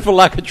 It wasn't for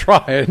lack of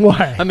trying.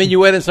 Why? I mean,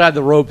 you went inside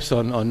the ropes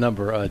on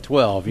number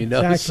 12,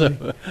 Exactly.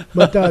 So.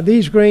 But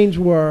these greens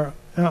were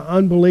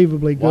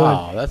unbelievably good.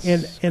 Wow, that's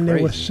and crazy.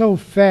 They were so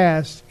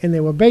fast, and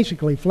they were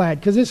basically flat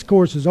because this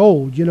course is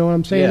old. You know what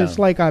I'm saying? Yeah. It's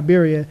like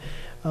Iberia,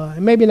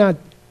 maybe not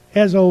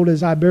as old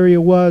as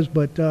Iberia was,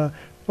 but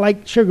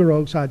like Sugar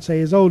Oaks, I'd say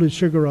as old as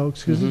Sugar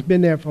Oaks because it's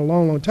been there for a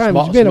long, long time.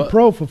 He's been a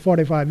pro for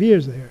 45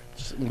 years there.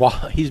 Wow,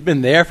 he's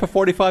been there for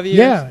 45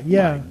 years?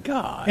 Yeah. My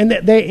God. And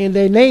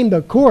they named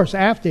the course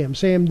after him,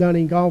 Sam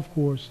Dunning Golf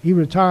Course. He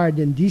retired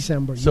in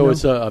December. So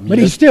it's but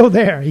he's still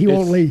there. He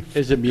won't leave.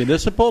 Is it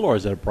municipal or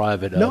is it a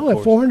private No,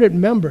 course? 400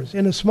 members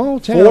in a small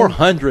town.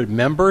 400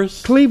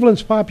 members?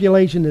 Cleveland's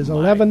population is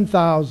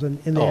 11,000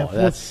 in there.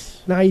 that's...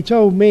 Now, he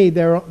told me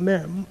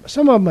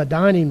some of them are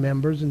dining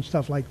members and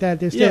stuff like that.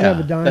 They still have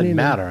a dining. Doesn't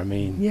matter. I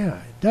mean, it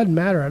doesn't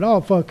matter at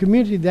all for a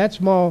community that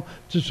small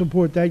to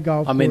support that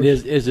golf course. I mean,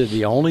 is it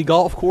the only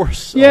golf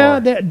course? Yeah,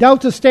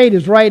 Delta State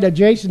is right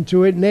adjacent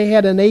to it, and they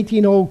had an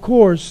 18-hole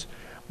course,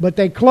 but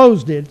they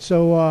closed it.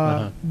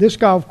 So this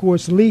golf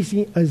course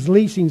is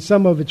leasing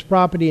some of its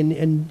property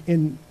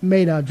and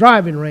made a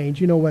driving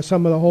range, where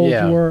some of the holes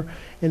were.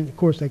 And, of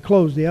course, they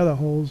closed the other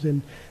holes.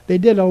 And they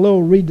did a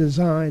little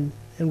redesign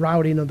and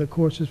routing of the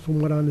courses, from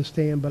what I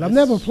understand. But I've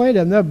never played it.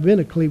 I've never been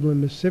to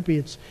Cleveland, Mississippi.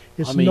 It's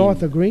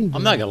north of Greenville.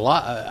 I'm not going to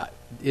lie.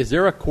 Is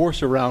there a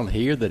course around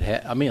here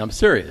that I'm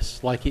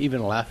serious. Like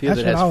even Lafayette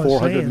that has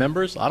 400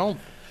 members? I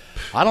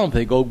don't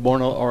think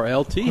Oakbourne or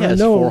LT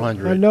has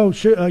 400. I know,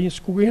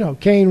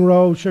 KANE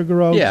Row,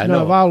 Sugar Oaks, none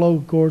of our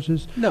local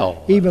courses.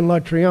 No. Even La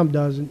Triumph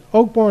doesn't.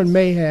 Oakbourne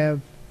may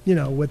have,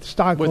 with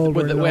stockholder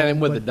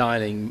with the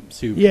dining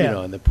soup,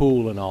 and the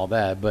pool and all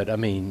that. But, I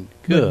mean,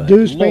 good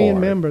dues-paying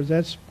members,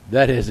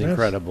 that is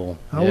incredible.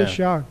 I was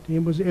shocked. It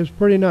was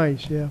pretty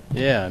nice. Yeah.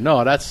 Yeah.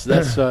 No,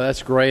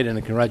 that's great,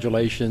 and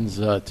congratulations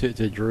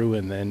to Drew,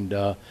 and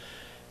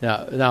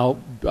Now,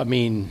 I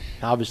mean,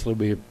 obviously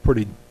we're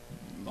pretty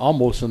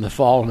almost in the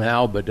fall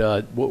now, but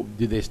do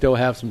they still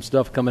have some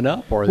stuff coming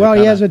up? Or well,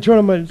 he has a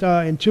tournament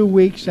in 2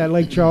 weeks at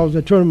Lake Charles,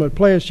 the Tournament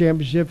Players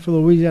Championship for the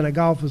Louisiana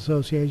Golf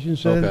Association.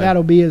 So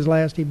that'll be his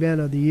last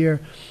event of the year.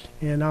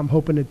 And I'm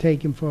hoping to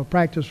take him for a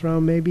practice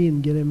round maybe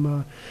and get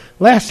him.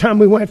 Last time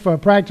we went for a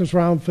practice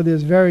round for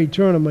this very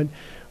tournament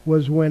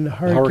was when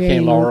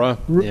Hurricane Laura,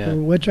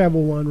 whichever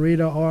one,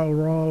 Rita or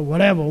Laura,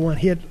 whatever one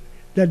hit.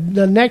 The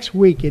next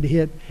week it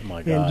hit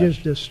and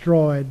just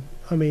destroyed.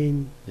 I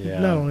mean,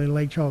 not only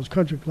Lake Charles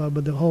Country Club,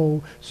 but the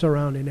whole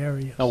surrounding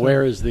area. Now,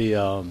 where is the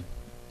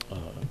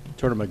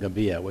tournament going to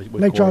be at? What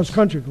Lake Charles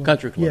Country Club.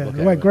 Country Club, yeah.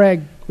 Okay. Right.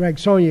 Greg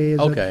Saunier is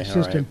an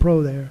assistant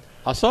pro there.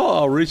 I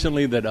saw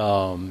recently that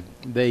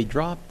they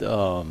dropped.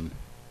 I'm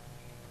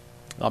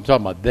talking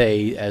about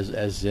they,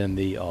 as in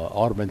the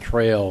Audubon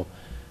Trail.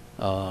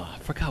 I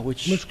forgot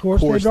which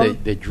course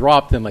they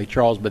dropped in Lake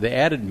Charles, but they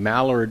added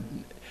Mallard.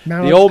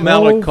 The old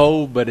Mallard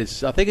Cove, but I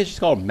think it's just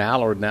called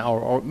Mallard now,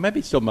 or maybe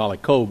it's still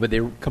Mallard Cove, but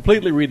they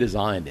completely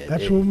redesigned it.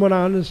 That's from what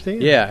I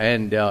understand. Yeah,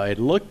 and it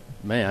lookked,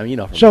 man, you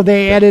know. So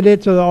they added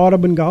it to the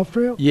Audubon Golf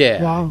Trail?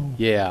 Yeah. Wow.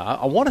 Yeah,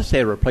 I want to say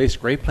it replaced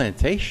Great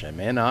Plantation,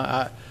 man.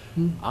 I'm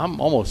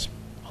almost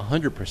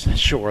 100%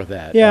 sure of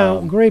that.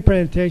 Yeah, Great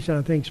Plantation,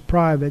 I think, is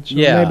private, so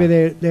maybe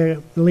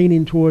they're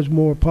leaning towards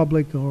more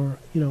public or,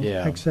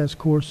 access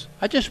course.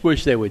 I just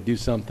wish they would do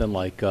something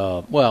like,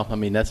 I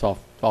mean, that's off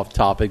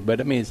topic,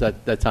 but I mean, it's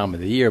that time of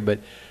the year, but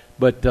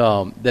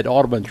that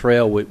Audubon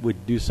Trail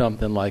would do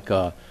something like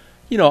a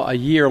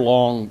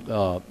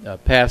year-long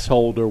pass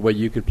holder where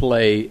you could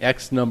play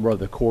X number of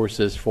the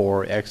courses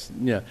for X,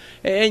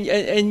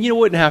 and you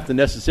wouldn't have to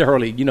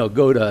necessarily,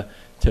 go to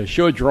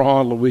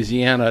Bergeron,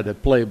 Louisiana to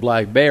play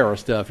Black Bear or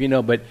stuff,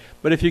 but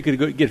if you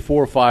could get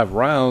 4 or 5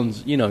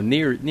 rounds,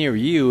 near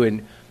you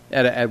and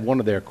at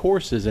one of their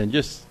courses, and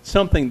just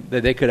something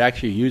that they could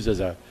actually use as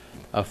a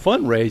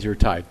fundraiser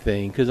type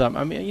thing, because I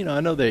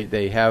know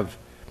they have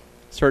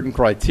certain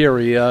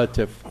criteria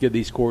to get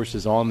these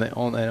courses on.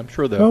 I'm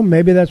sure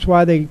maybe that's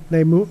why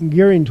they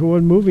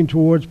moving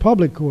towards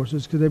public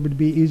courses, because it would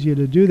be easier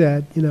to do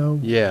that.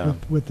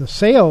 With the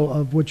sale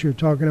of what you're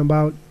talking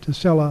about, to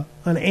sell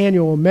an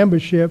annual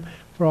membership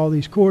for all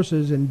these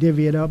courses and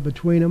divvy it up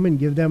between them and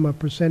give them a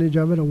percentage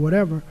of it or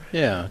whatever.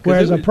 Yeah.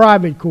 Whereas a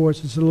private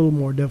course, it's a little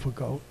more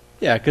difficult.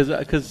 Yeah, because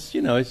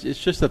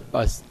it's just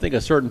I think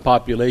a certain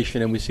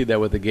population, and we see that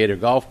with the Gator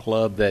Golf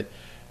Club, that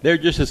they're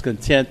just as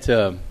content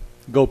to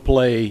go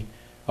play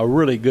a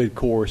really good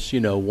course,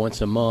 once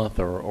a month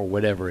or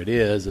whatever it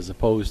is, as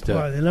opposed to.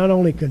 Well, they're not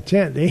only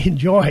content; they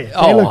enjoy it.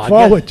 They look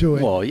forward to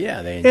it. Well,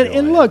 yeah, they enjoy it.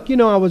 And look,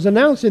 I was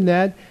announcing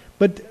that,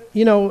 but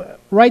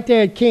right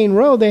there at Kane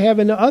Road, they have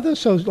other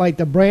like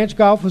the Branch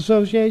Golf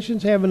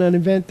Association's having an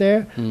event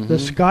there. Mm-hmm. The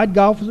Scott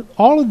Golf,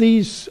 all of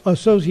these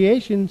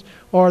associations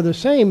are the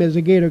same as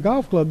the Gator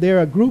Golf Club.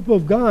 They're a group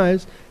of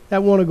guys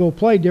that want to go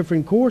play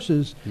different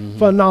courses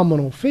for a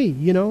nominal fee.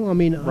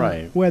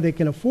 Where they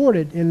can afford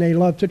it, and they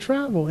love to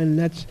travel, and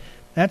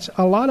that's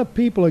a lot of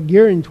people are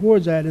gearing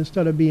towards that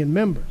instead of being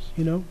members.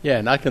 Yeah,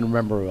 and I can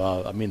remember.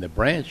 The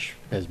Branch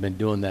has been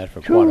doing that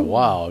for quite a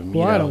while.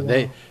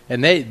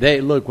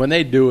 They look when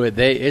they do it.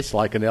 It's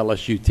like an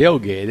LSU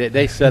tailgate.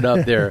 They set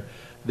up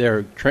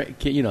their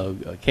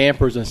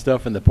campers and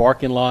stuff in the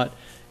parking lot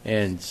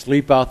and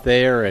sleep out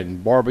there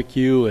and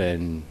barbecue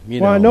and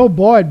Well, I know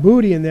Boyd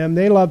Booty and them.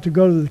 They love to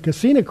go to the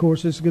casino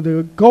courses,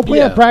 go play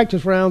a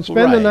practice round,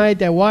 spend the night.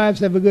 Their wives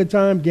have a good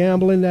time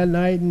gambling that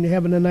night and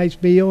having a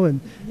nice meal, and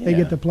they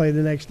get to play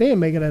the next day and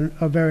make it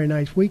a very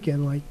nice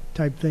weekend like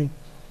type thing.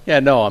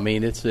 Yeah, no, I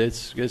mean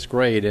it's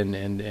great, and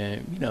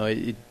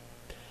it,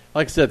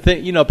 like I said,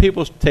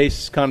 people's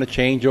tastes kind of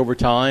change over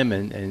time,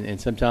 and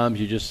sometimes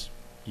you just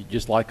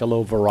like a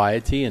little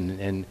variety,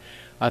 and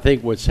I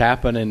think what's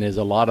happening is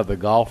a lot of the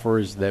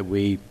golfers that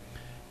we,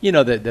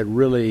 that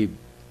really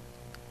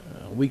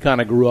we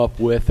kind of grew up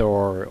with,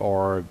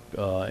 or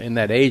in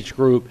that age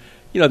group,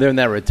 they're in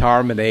that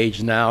retirement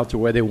age now to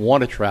where they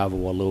want to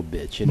travel a little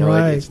bit.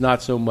 It's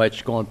not so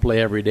much going to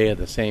play every day at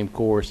the same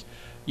course.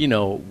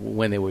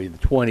 When they were in the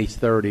 20s,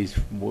 30s,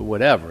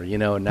 whatever.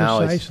 Now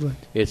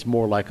it's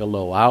more like a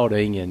little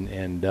outing,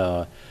 and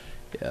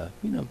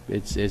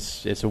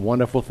it's a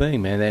wonderful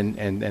thing, man.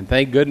 And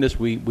thank goodness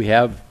we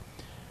have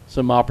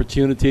some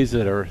opportunities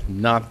that are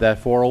not that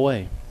far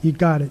away. You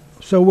got it.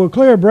 So we'll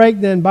clear a break,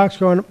 then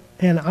Boxcar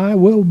and I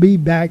will be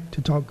back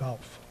to talk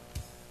golf.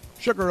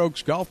 Sugar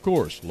Oaks Golf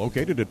Course,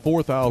 located at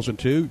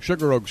 4002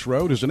 Sugar Oaks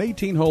Road, is an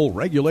 18-hole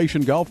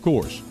regulation golf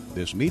course.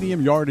 This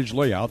medium yardage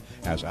layout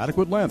has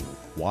adequate length,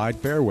 wide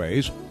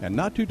fairways, and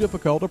not too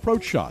difficult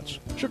approach shots.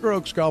 Sugar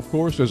Oaks Golf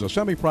Course is a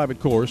semi-private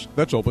course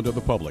that's open to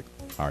the public.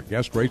 Our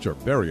guest rates are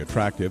very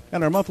attractive,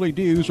 and our monthly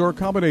dues are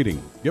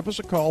accommodating. Give us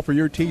a call for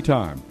your tee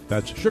time.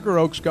 That's Sugar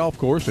Oaks Golf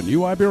Course in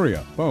New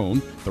Iberia.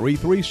 Phone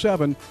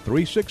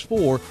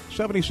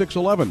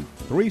 337-364-7611.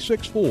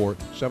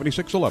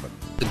 364-7611.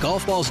 The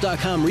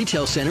GolfBalls.com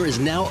retail center is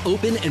now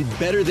open and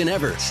better than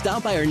ever.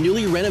 Stop by our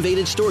newly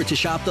renovated store to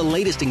shop the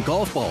latest in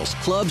golf balls,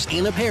 clubs,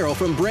 and apparel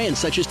from brands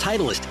such as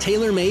Titleist,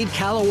 TaylorMade,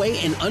 Callaway,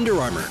 and Under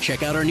Armour.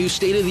 Check out our new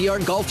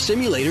state-of-the-art golf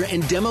simulator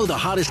and demo the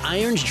hottest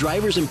irons,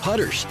 drivers, and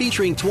putters.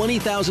 Featuring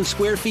 20,000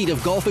 square feet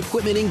of golf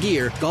equipment and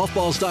gear,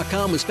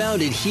 GolfBalls.com was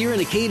founded here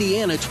in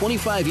Acadiana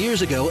 25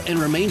 years ago and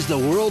remains the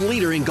world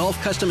leader in golf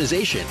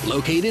customization.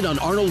 Located on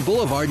Arnold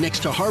Boulevard next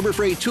to Harbor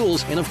Freight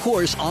Tools, and of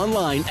course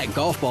online at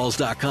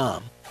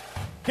GolfBalls.com.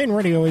 KANE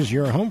Radio is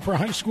your home for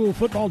high school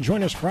football.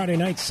 Join us Friday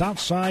night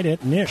Southside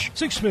at Nish.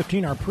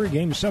 6:15 our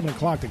pregame, 7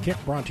 o'clock the kick,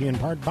 brought to you in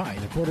part by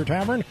the Quarter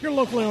Tavern, your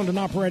locally owned and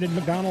operated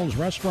McDonald's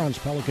restaurants,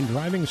 Pelican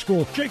Driving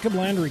School, Jacob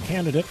Landry,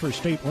 candidate for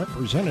state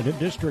representative,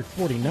 District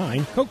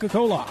 49,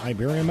 Coca-Cola,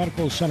 Iberia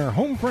Medical Center,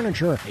 Home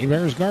Furniture,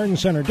 Aver's Garden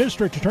Center,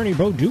 District Attorney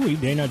Bo Dewey,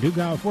 Dana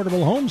Duga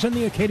Affordable Homes, and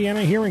the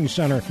Acadiana Hearing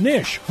Center.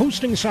 Nish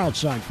hosting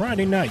Southside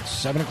Friday nights,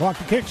 7 o'clock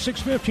the kick,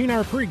 6:15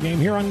 our pregame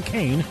here on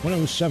KANE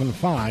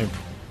 107.5.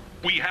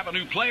 We have a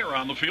new player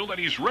on the field, and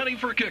he's ready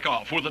for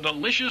kickoff with a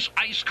delicious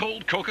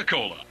ice-cold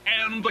Coca-Cola.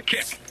 And the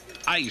kick.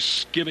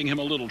 Ice giving him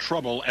a little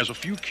trouble as a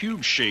few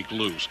cubes shake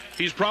loose.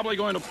 He's probably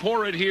going to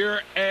pour it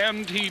here,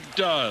 and he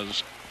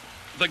does.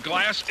 The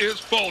glass is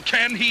full.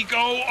 Can he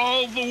go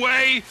all the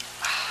way?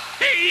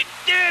 He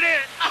did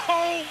it!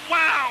 Oh,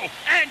 wow!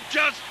 And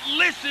just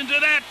listen to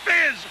that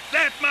fizz!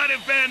 That might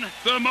have been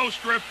the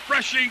most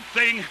refreshing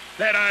thing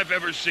that I've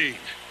ever seen.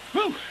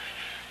 Whew.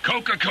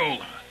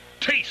 Coca-Cola.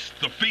 Taste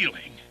the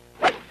feeling.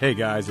 Hey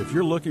guys, if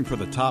you're looking for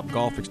the top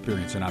golf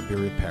experience in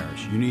Iberia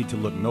Parish, you need to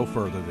look no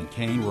further than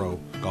Cane Row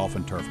Golf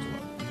and Turf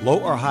Club. Low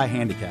or high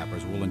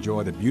handicappers will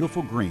enjoy the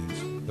beautiful greens,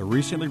 the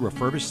recently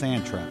refurbished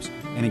sand traps,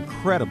 and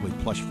incredibly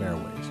plush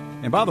fairways.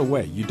 And by the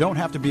way, you don't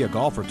have to be a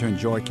golfer to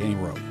enjoy Cane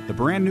Row. The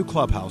brand new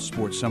clubhouse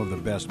sports some of the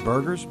best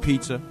burgers,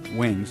 pizza,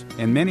 wings,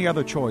 and many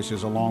other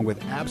choices, along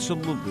with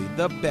absolutely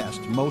the best,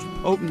 most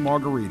potent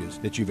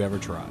margaritas that you've ever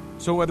tried.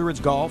 So whether it's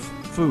golf,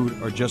 food,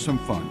 or just some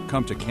fun,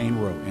 come to Cane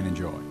Row and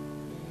enjoy.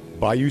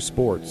 Bayou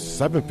Sports,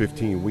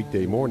 7:15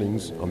 weekday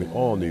mornings on the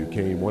all-new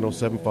KANE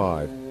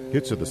 107.5.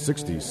 Hits of the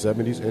 60s,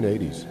 70s, and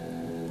 80s.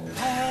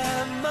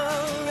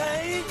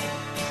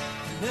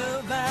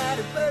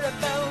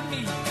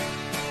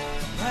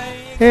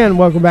 And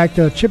welcome back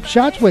to Chip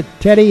Shots with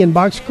Teddy and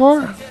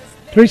Boxcar.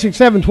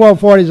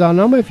 367-1240 is our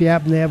number if you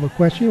happen to have a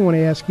question you want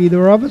to ask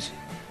either of us.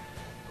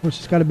 Of course,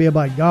 it's got to be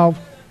about golf.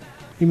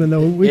 Even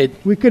though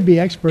we could be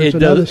experts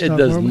in other stuff. It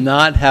does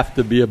not have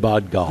to be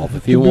about golf.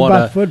 If you want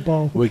about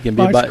football, we can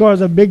be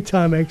Boxcar's a big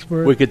time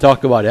expert. We could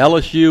talk about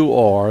LSU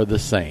or the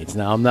Saints.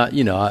 Now I'm not,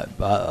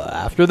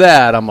 after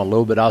that I'm a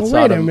little bit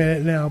outside. Well, wait a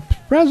minute now.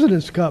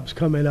 President's Cup's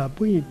coming up.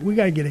 We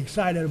got to get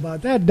excited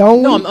about that, don't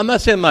we? No, I'm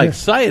not saying I'm not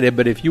excited,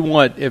 but if you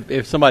want,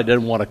 if somebody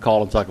doesn't want to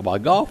call and talk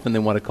about golf and they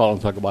want to call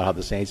and talk about how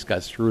the Saints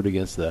got screwed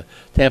against the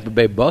Tampa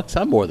Bay Bucks,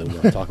 I'm more than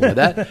willing to talk about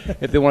that.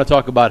 If they want to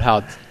talk about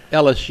how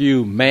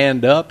LSU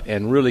manned up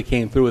and really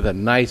came through with a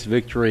nice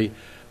victory.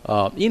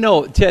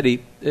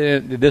 Teddy,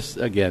 this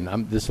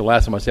is the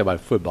last time I say about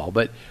football,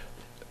 but,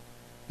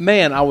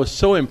 man, I was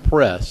so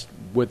impressed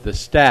with the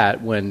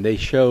stat when they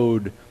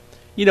showed,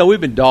 we've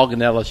been dogging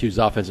LSU's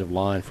offensive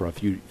line for a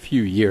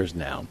few years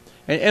now,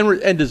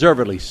 and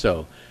deservedly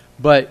so.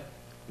 But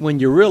when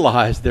you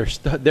realize their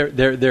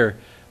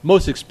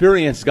most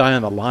experienced guy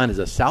on the line is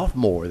a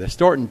sophomore, they're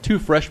starting 2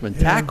 freshman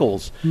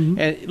tackles. Mm-hmm.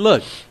 And,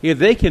 look, if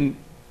they can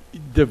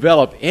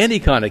develop any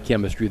kind of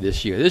chemistry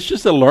this year. This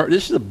is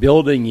a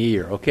building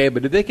year, okay?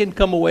 But if they can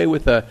come away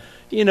with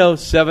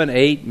 7,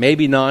 8,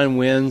 maybe 9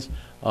 wins,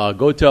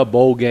 go to a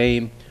bowl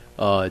game,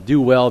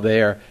 do well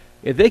there.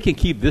 If they can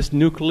keep this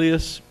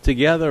nucleus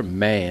together,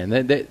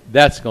 man,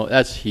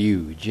 that's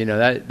huge.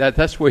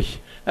 That's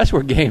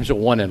where games are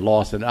won and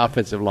lost in the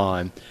offensive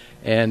line,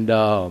 and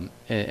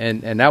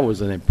that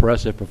was an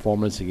impressive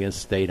performance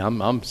against State.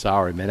 I'm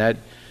sorry, man.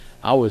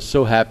 I was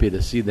so happy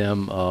to see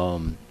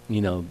them,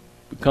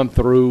 come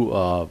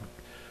through.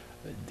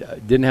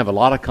 Didn't have a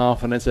lot of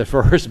confidence at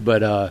first,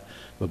 but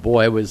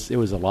boy, it was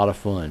a lot of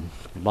fun.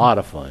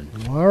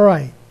 All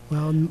right.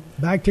 Well,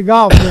 back to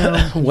golf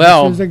now.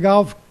 This is a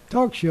golf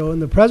talk show,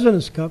 and the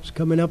President's Cup's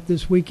coming up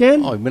this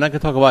weekend. Oh, we're not going to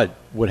talk about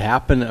what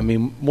happened. I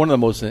mean, one of the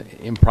most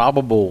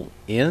improbable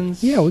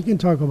ends. Yeah, we can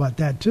talk about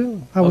that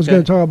too. I was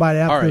going to talk about it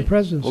after the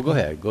President's Cup. Well, go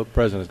ahead. Go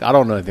President's Cup. I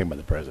don't know anything about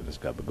the President's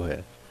Cup, but go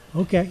ahead.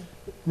 Okay.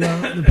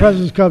 Well, the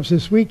President's Cup's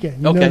this weekend.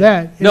 You know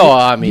that. No,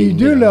 I mean...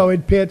 You know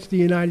it pits the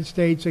United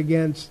States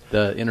against...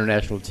 the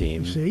international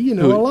team. See, you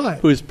know a lot.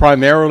 Who's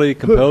primarily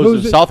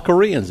composed of South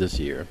Koreans this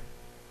year.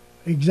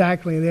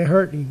 Exactly. They're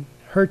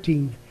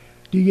hurting.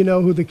 Do you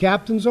know who the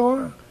captains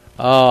are?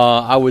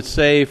 I would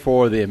say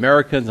for the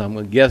Americans, I'm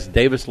going to guess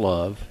Davis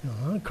Love.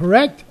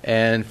 Correct.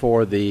 And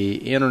for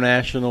the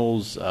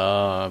internationals,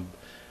 I'm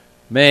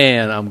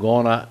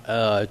going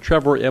to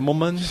Trevor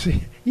Immelman.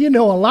 See, you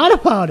know a lot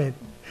about it.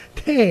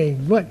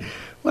 Dang, what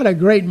a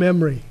great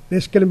memory.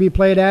 This going to be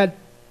played at?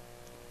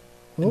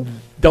 Don't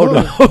Don't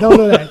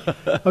know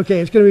that. know. Okay,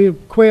 it's going to be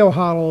Quail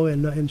Hollow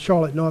in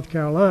Charlotte, North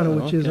Carolina,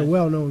 which is a okay.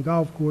 well-known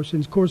golf course.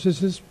 And, of course,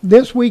 this is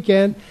this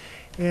weekend.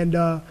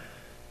 And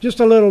just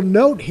a little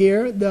note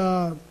here,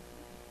 the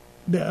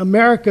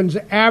Americans'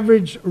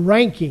 average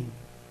ranking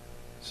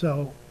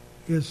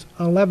is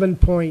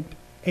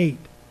 11.8.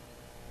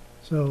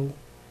 So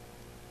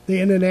the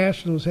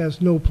Internationals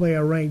has no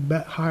player ranked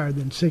higher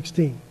than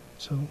 16.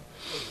 So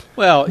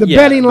Well, the yeah,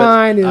 betting but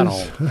line is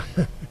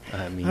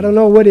I don't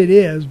know what it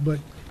is, but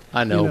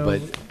I know,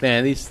 but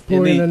man, these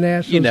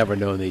you never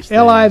know these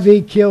things.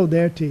 LIV killed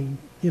their team.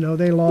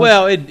 They lost.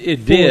 Well, it 4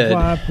 did. or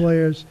 5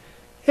 players,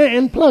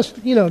 and plus,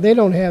 they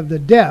don't have the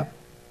depth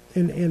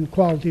in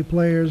quality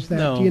players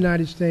that the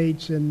United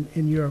States and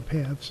Europe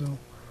have. So,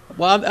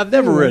 well, I've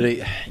never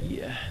really.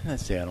 Yeah,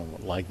 let's say I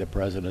don't like the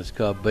President's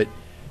Cup, but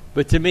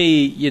to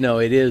me,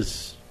 it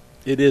is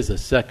a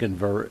second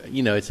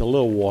it's a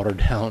little watered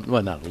down.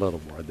 Well, not a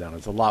little watered down.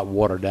 It's a lot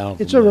watered down.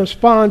 It's a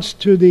response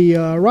to the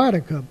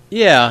Ryder Cup.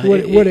 Yeah,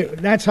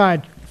 that's how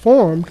it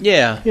formed.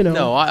 Yeah,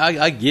 no,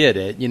 I get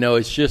it.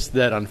 It's just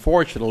that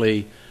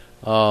unfortunately,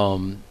 a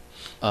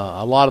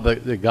lot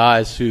of the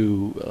guys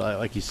who,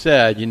 like you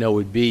said,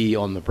 would be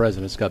on the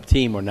President's Cup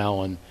team are now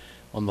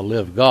on the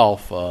Live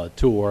Golf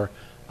tour.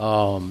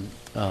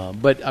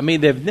 But I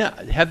mean,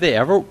 have they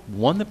ever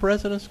won the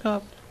President's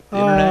Cup? The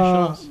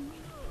Internationals?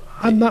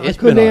 I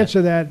couldn't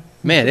answer that.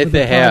 Man, if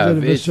they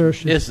have,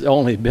 it's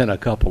only been a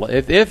couple.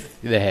 If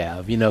they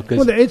have,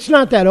 because it's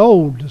not that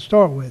old to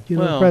start with.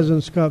 The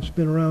President's Cup's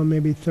been around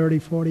maybe 30,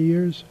 40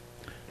 years.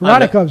 The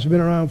Ryder Cup's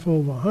been around for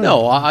over 100.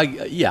 No,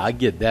 I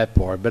get that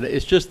part, but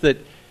it's just that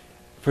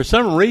for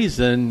some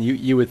reason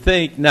you would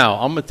think. Now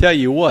I'm going to tell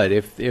you what,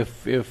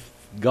 if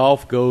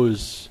golf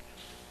goes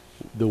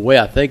the way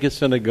I think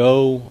it's going to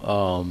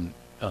go,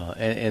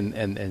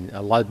 and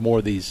a lot more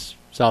of these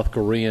South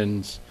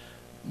Koreans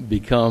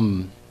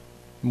become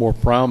more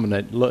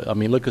prominent. Look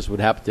at what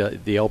happened to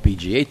the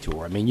LPGA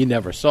Tour. I mean, you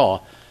never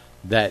saw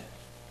that,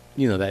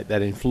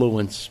 that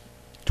influence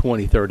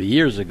 20, 30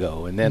 years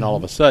ago, and then all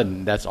of a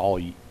sudden, that's all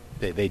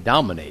they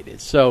dominated.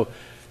 So,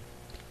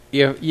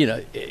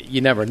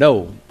 you never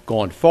know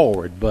going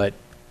forward. But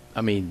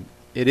I mean,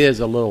 it is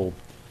a little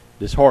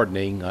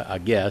disheartening, I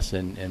guess,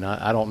 and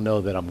I don't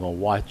know that I'm going to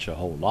watch a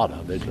whole lot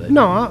of it. But.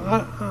 No,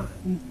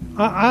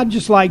 I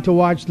just like to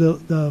watch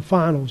the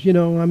finals.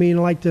 I mean, I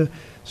like to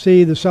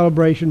see the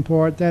celebration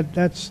part.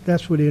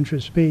 That's what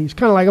interests me. It's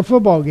kind of like a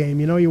football game.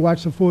 You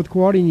watch the fourth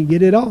quarter and you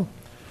get it all.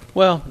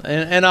 Well,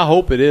 and I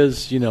hope it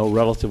is,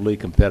 relatively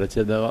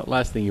competitive. The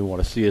last thing you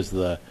want to see is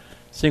the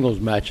singles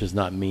matches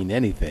not mean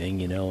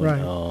anything,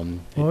 Right.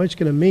 Well, it's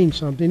going to mean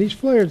something. These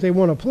players, they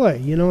want to play.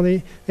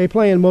 They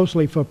playing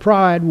mostly for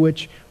pride,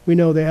 which we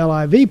know the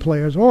LIV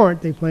players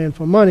aren't. They playing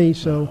for money.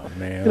 So,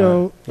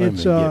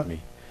 it's get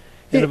me.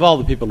 And of all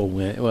the people who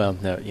win, well,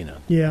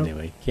 Yeah.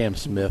 Anyway, Cam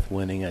Smith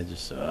winning,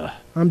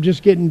 I'm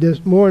just getting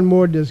more and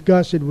more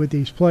disgusted with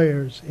these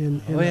players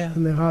and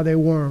how they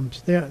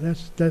worms.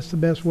 That's the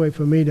best way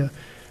for me to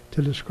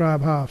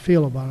describe how I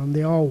feel about them.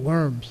 They're all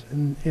worms,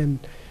 and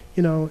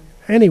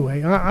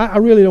Anyway, I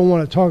really don't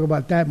want to talk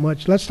about that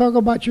much. Let's talk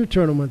about your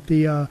tournament,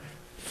 the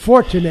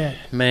Fortinet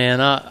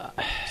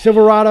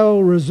Silverado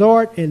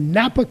Resort in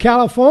Napa,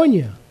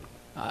 California.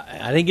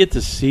 I didn't get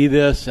to see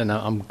this, and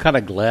I'm kind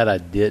of glad I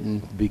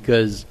didn't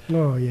because,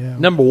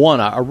 number one,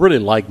 I really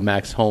like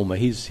Max Homa.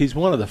 He's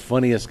one of the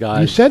funniest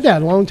guys. You said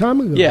that a long time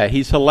ago. Yeah,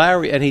 he's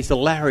hilarious, and he's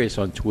hilarious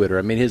on Twitter.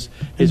 I mean, his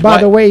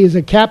by the way, he's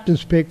a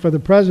captain's pick for the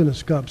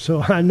President's Cup,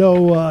 so I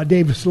know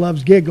Davis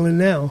loves giggling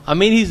now. I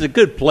mean, he's a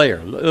good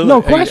player.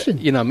 No question.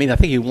 I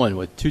think he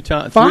won, 2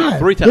 times? 5.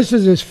 3 times. This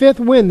is his 5th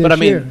win this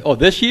year. But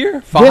this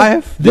year?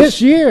 5?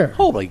 This year.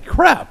 Holy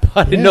crap.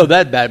 I didn't know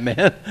that,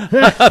 Batman.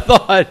 I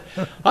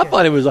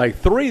thought it was like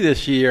 3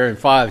 this year and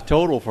 5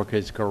 total for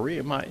his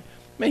career.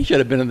 He should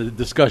have been in the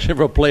discussion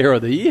for Player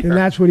of the Year. And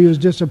that's what he was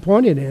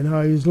disappointed in,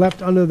 how he was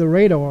left under the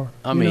radar.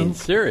 I mean,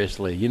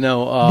 seriously,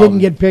 didn't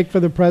get picked for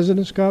the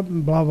President's Cup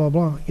and blah, blah,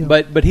 blah.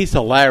 But he's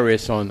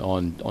hilarious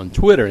on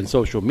Twitter and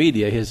social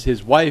media.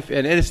 His wife,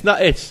 and it's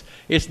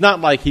not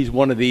like he's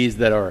one of these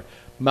that are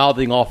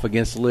mouthing off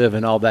against Liv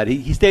and all that.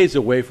 He stays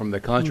away from the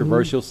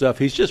controversial stuff.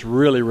 He's just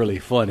really, really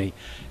funny.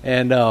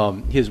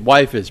 And his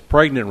wife is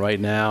pregnant right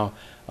now.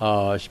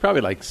 She's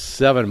probably like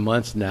 7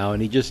 months now,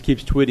 and he just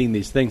keeps tweeting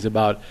these things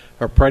about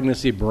her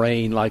pregnancy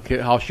brain, like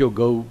how she'll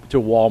go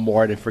to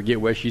Walmart and forget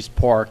where she's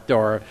parked,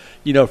 or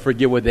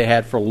forget what they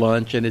had for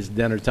lunch and it's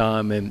dinner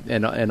time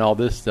and all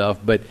this stuff.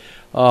 But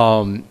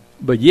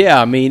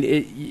yeah, I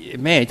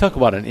mean, talk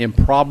about an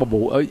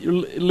improbable.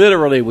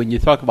 Literally, when you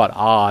talk about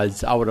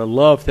odds, I would have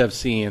loved to have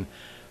seen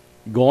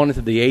going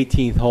into the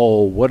 18th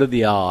hole. What are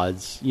the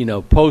odds?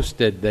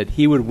 Posted that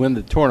he would win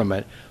the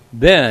tournament.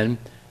 Then,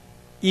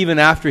 even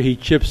after he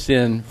chips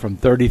in from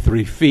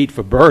 33 feet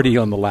for birdie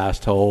on the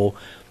last hole,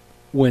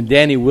 when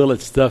Danny Willett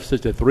stuffs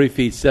it to 3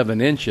 feet 7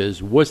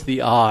 inches, what's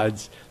the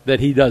odds that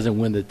he doesn't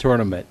win the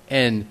tournament?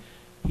 And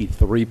he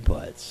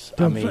 3-putts.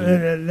 I mean,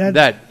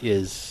 that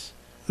is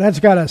That's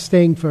got to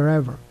sting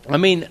forever. I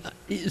mean,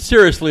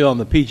 seriously, on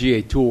the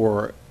PGA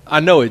Tour, I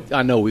know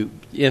we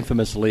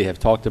infamously have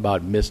talked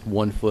about missed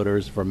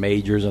one-footers for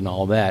majors and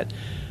all that,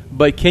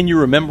 but can you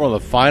remember on the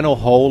final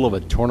hole of a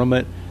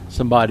tournament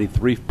somebody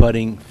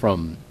three-putting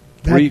from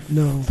 3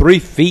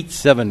 feet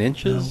 7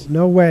 inches?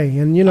 No way.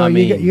 And you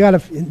got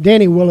to.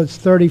 Danny Willett's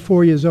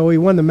 34 years old. He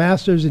won the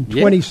Masters in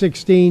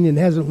 2016 and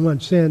hasn't won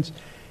since.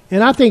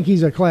 And I think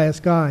he's a class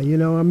guy. I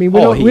mean,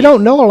 we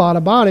don't know a lot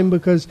about him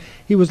because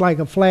he was like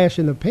a flash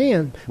in the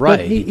pan. Right.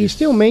 But he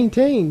still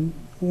maintained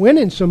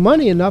winning some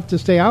money enough to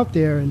stay out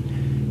there.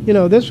 And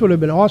this would have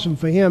been awesome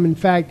for him. In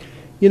fact,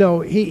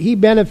 he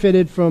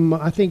benefited from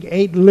I think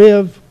 8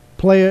 live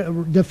player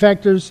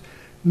defectors.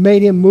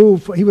 Made him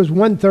move. He was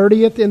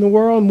 130th in the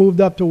world,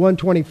 moved up to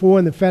 124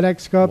 in the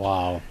FedEx Cup.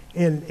 Wow!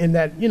 And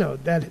that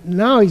that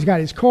now he's got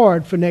his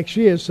card for next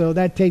year, so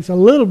that takes a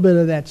little bit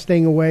of that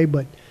sting away.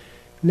 But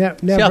never.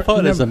 See, I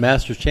thought as a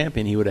Masters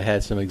champion he would have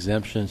had some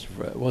exemptions.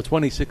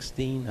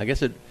 2016. I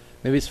guess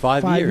maybe it's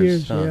 5 years. 5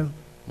 years, huh? yeah.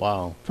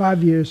 Wow.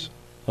 5 years.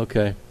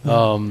 Okay.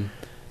 Yeah.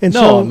 And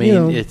so, I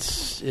mean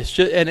it's just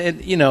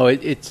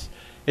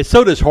it's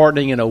so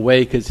disheartening in a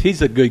way because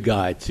he's a good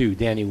guy too.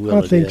 Danny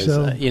Willett I think is,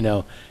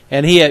 so.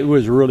 And he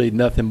was really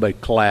nothing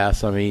but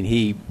class. I mean,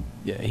 he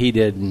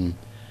didn't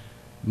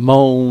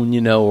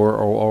moan,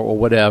 or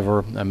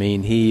whatever. I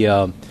mean, he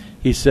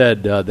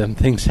said them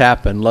things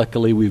happen.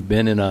 Luckily, we've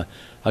been in a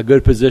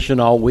good position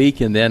all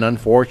week, and then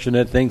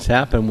unfortunate things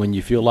happen when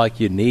you feel like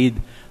you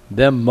need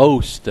them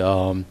most. He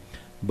tried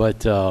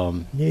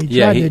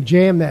to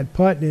jam that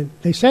putt, and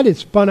they said it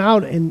spun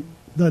out, and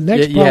the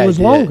next putt was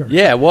longer.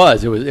 Yeah, it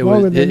was. It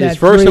was. His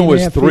first one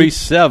was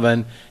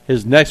 3.7.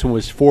 His next one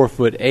was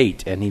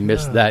 4'8", and he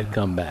missed that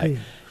comeback.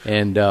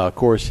 And of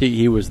course,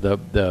 he was the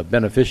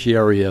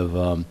beneficiary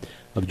of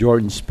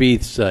Jordan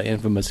Spieth's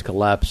infamous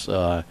collapse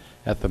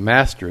at the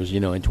Masters,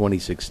 in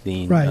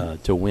 2016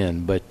 to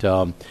win. But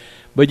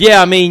yeah,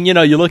 I mean,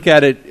 you look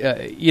at it,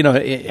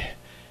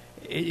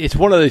 it's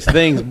one of those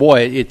things.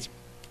 Boy, it's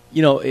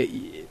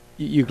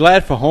you're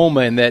glad for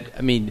Homa in that.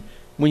 I mean,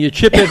 when you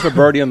chip in for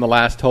birdie on the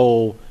last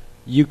hole,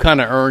 you kind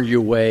of earned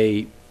your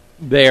way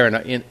there,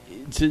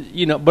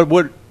 but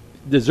what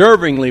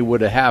deservingly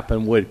would have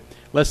happened would,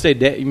 let's say,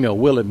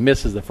 Willett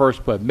misses the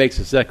first putt, makes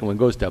the second one,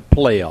 goes to a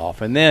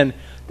playoff, and then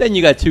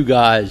you got 2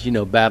 guys,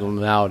 battling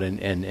it out,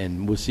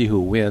 and we'll see who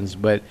wins.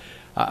 But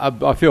I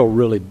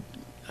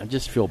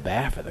just feel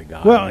bad for the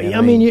guy. Well, I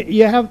mean,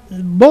 you have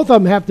both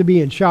of them have to be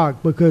in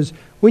shock because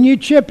when you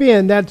chip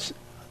in, there's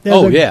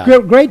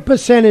a great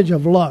percentage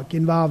of luck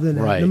involved in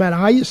that, no matter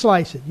how you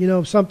slice it.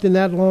 Something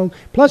that long.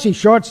 Plus, he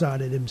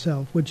short-sided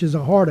himself, which is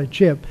a harder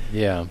chip.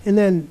 Yeah. And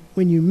then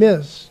when you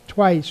miss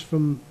twice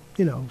from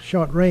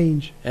short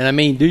range. And I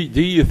mean, do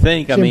you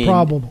think? It's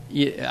improbable.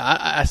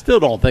 I still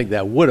don't think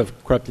that would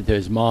have crept into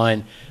his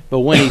mind. But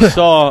when he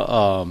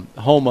saw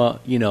Homa,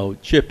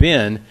 chip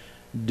in,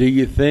 do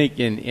you think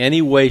in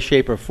any way,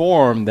 shape, or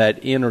form that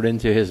entered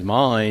into his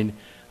mind?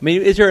 I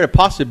mean, is there a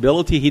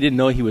possibility he didn't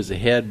know he was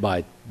ahead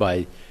by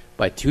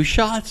 2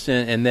 shots,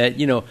 and that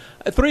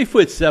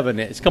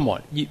 3'7" is, come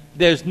on,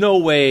 there's no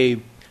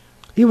way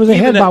he was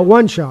ahead by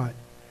 1 shot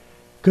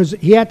because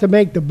he had to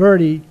make the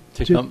birdie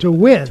to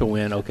win. To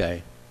win,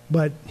 okay.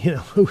 But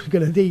who's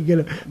going to think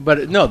you're going to?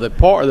 But no, the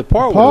par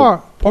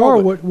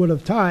would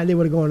have tied. They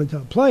would have gone into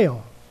a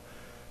playoff.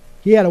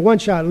 He had a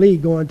 1-shot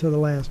lead going to the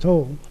last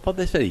hole. I thought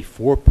they said he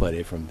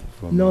 4-putted from.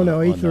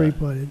 No, he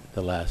 3-putted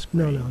the last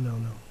green. No.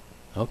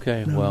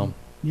 Okay, no. Well,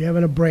 you're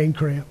having a brain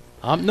cramp.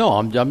 I'm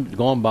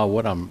going by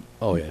what I'm.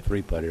 Oh yeah,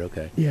 3-putted.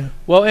 Okay. Yeah.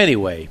 Well,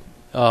 anyway,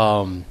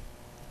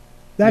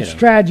 that's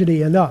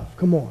tragedy enough.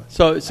 Come on.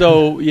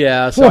 So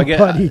yeah. So I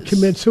guess he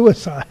commits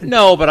suicide.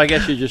 No, but I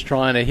guess you're just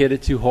trying to hit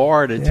it too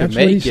hard and to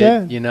make it.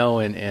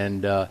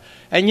 And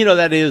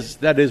that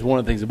is one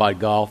of the things about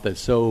golf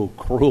that's so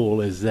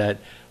cruel is that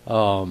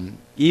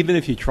even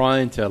if you're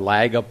trying to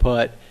lag a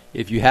putt,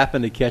 if you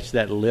happen to catch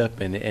that lip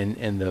and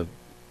the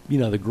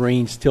the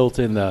greens tilt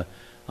in the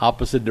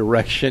opposite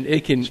direction,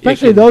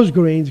 especially those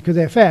greens because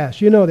they're fast.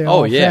 They're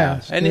all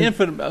fast. And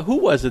who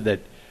was it that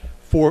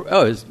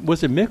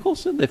was it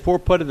Mickelson that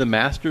 4-putted the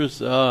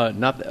Masters?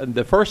 Not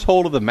the first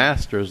hole of the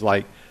Masters,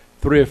 like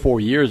 3 or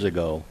 4 years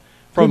ago,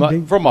 from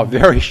a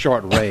very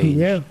short range.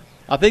 Yeah.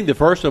 I think the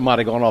first one might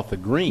have gone off the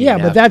green. Yeah,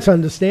 but that's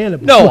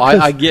understandable. No,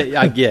 I get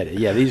it.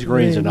 Yeah, these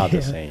greens are not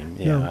the same.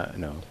 Yeah,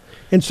 no.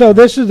 And so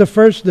this is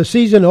the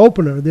season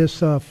opener. This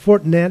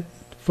Fortinet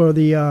for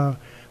the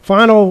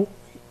final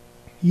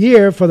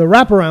year for the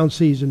wraparound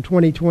season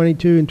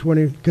 2022 and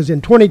 20 because in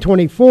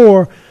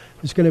 2024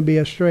 it's going to be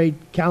a straight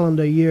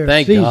calendar year.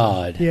 Thank season.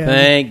 God. Yeah.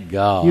 Thank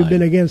God. You've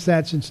been against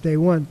that since day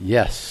one.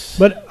 Yes.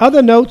 But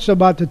other notes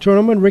about the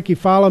tournament: Ricky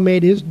Fowler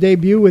made his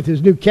debut with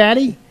his new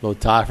caddy. Little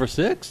tie for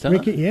 6. Huh?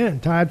 Ricky,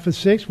 and tied for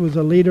 6, was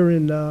a leader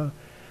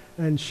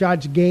in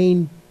shots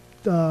gained.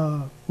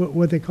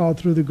 What they call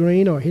through the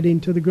green or hitting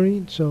to the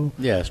green. So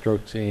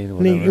stroke scene.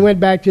 And he went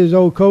back to his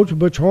old coach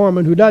Butch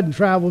Harmon, who doesn't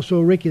travel,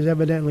 so Ricky's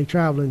evidently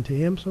traveling to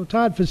him. So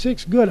tied for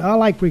 6, good. I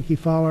like Ricky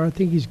Fowler. I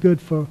think he's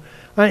good for,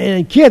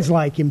 and kids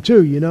like him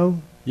too.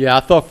 Yeah,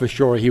 I thought for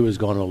sure he was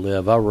going to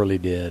live. I really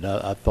did.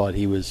 I thought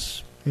he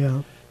was,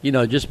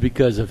 just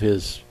because of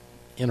his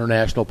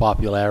international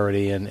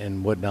popularity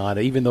and whatnot,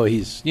 even though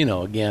he's,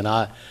 again,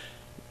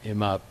 in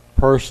my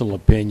personal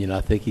opinion,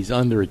 I think he's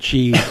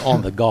underachieved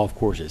on the golf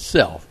course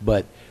itself.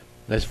 But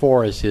as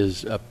far as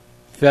his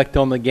effect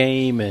on the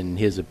game and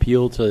his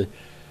appeal to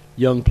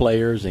young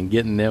players and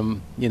getting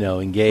them,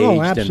 engaged.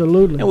 Oh,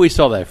 absolutely. And we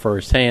saw that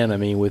firsthand. I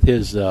mean, with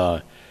his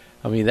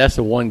that's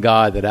the one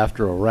guy that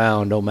after a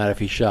round, no matter if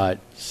he shot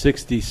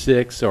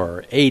 66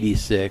 or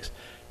 86,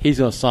 he's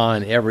going to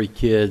sign every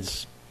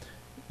kid's,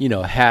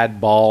 had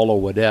ball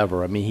or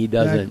whatever. I mean, he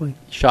doesn't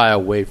shy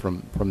away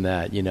from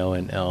that,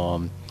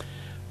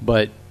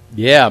 but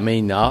yeah, I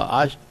mean,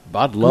 I'd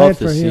love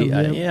to see.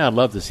 I'd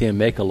love to see him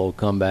make a little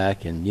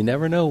comeback, and you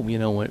never know,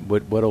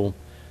 what'll.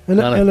 And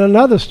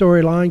another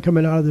storyline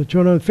coming out of the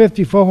tournament,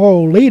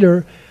 54-hole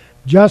leader,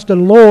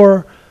 Justin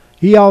Lohr.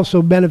 He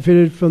also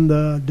benefited from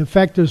the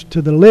defectors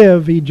to the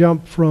live. He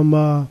jumped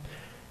from,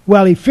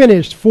 he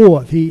finished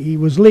fourth. He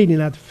was leading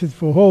after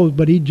 54 holes,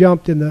 but he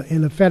jumped in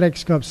the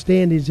FedEx Cup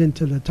standings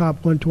into the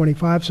top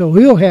 125. So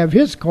he'll have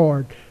his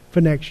card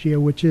for next year,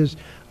 which is,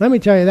 let me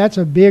tell you, that's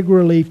a big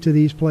relief to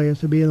these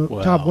players to be in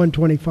the top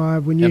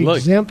 125 when you're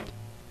exempt.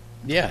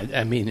 Yeah,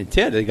 I mean,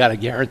 Ted, they got a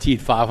guaranteed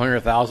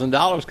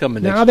 $500,000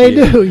 coming next year. Now they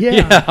do, yeah.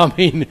 Yeah, I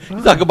mean,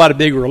 you talk about a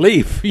big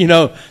relief.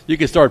 You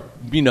can start,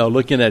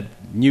 looking at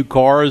new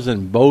cars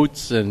and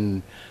boats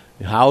and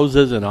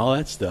houses and all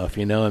that stuff,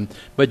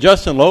 But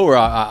Justin Lohr,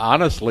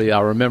 honestly,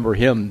 I remember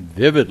him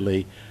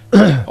vividly,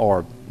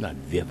 or not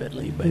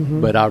vividly,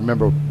 but I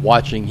remember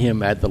watching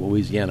him at the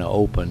Louisiana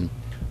Open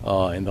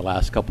in the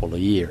last couple of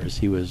years.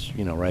 He was,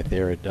 right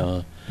there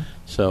at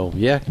so,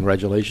 yeah,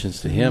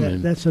 congratulations to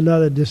him. That's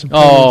another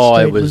disappointing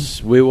statement. It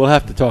was. We will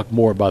have to talk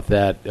more about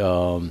that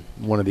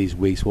one of these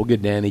weeks. We'll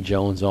get Danny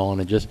Jones on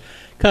and just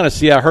kind of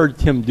see. I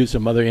heard him do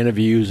some other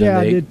interviews,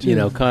 and they,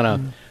 kind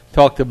of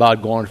talked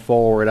about going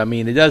forward. I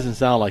mean, it doesn't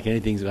sound like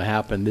anything's going to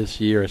happen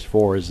this year as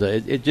far as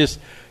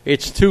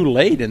it's too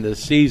late in the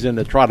season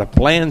to try to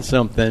plan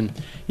something,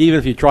 even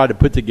if you try to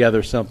put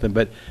together something.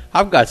 But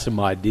I've got some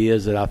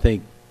ideas that I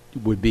think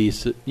would be,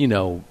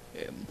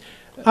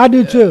 I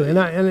do too,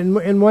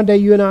 and one day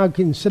you and I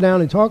can sit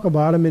down and talk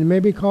about him, and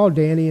maybe call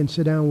Danny and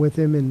sit down with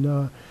him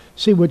and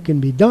see what can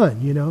be done.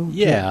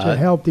 To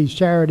help these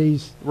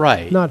charities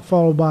not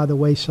fall by the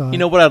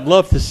wayside. What I'd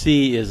love to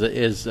see is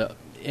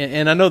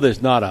and I know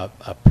there's not a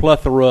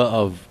plethora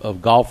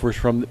of golfers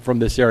from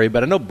this area,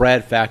 but I know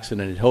Brad Faxon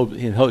in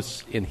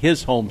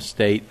his home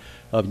state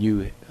of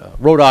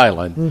Rhode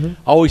Island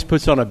always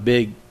puts on a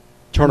big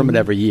tournament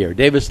every year.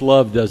 Davis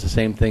Love does the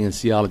same thing in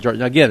Seattle, Georgia.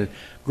 Now, again,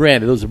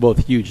 granted, those are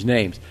both huge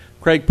names.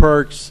 Craig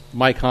Perks,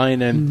 Mike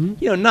Heinen,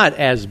 not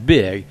as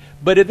big,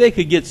 but if they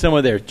could get some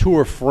of their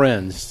tour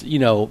friends,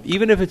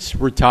 even if it's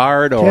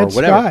retired or Ted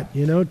whatever.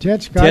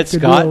 Ted Scott could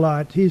do a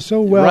lot. He's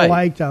so well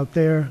liked out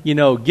there.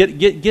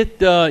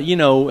 Get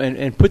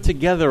and put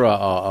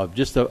together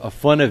just a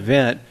fun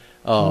event.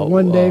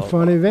 One day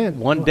fun event.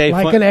 One day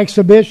like fun. An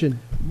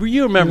exhibition.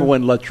 You remember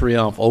when Le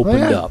Triomphe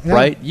opened up,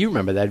 right? You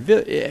remember that.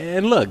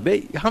 And look,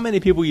 how many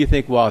people you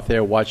think were out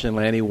there watching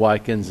Lanny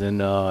Watkins and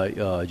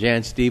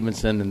Jan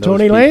Stevenson and those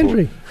Tony people?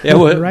 Landry.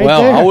 There.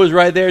 I was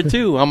right there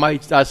too.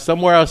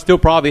 Somewhere I'll still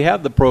probably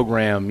have the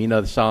program,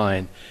 the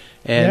sign.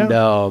 And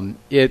and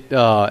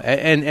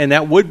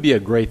that would be a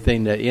great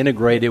thing to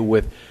integrate it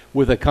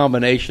with a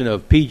combination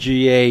of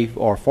PGA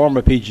or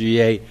former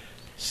PGA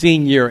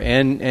senior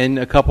and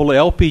a couple of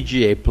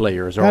LPGA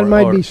players. That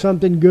might be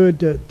something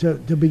good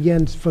to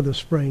begin for the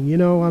spring.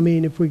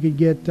 If we could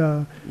get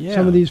some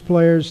of these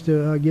players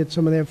to get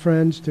some of their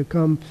friends to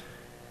come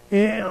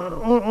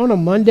on a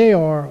Monday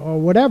or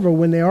whatever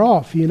when they're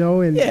off,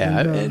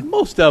 And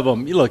most of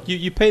them, look,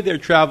 you pay their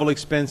travel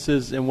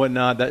expenses and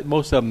whatnot. That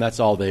most of them,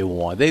 that's all they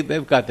want.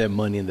 They've got their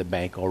money in the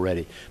bank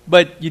already.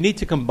 But you need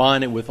to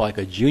combine it with like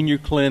a junior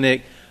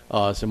clinic,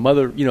 some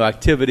other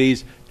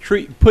activities.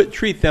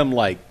 Treat them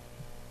like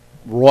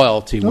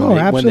royalty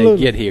when they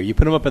get here. You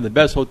put them up in the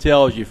best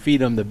hotels, you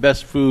feed them the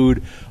best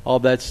food, all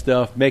that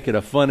stuff, make it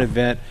a fun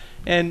event.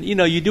 And,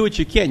 you do what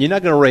you can. You're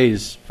not going to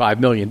raise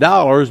 $5 million,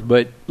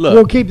 but look.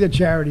 We'll keep the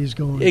charities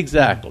going.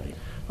 Exactly.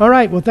 All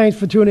right. Well, thanks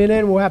for tuning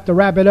in. We'll have to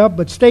wrap it up,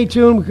 but stay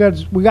tuned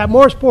because we got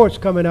more sports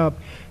coming up.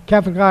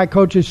 Catholic Eye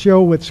Coaches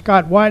Show with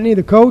Scott Whitney,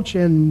 the coach,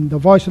 and the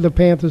voice of the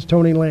Panthers,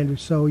 Tony Landry.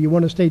 So you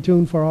want to stay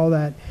tuned for all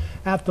that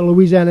after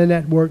Louisiana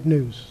Network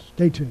News.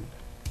 Stay tuned.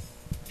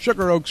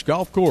 Sugar Oaks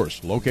Golf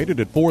Course, located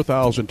at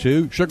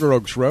 4002 Sugar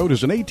Oaks Road,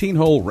 is an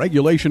 18-hole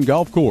regulation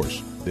golf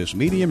course. This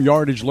medium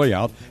yardage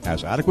layout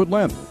has adequate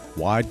length,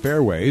 wide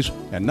fairways,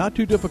 and not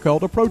too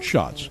difficult approach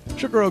shots.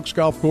 Sugar Oaks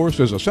Golf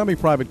Course is a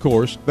semi-private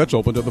course that's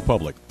open to the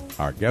public.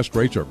 Our guest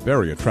rates are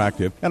very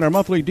attractive, and our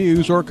monthly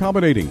dues are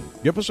accommodating.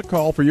 Give us a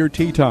call for your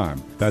tee time.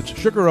 That's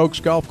Sugar Oaks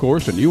Golf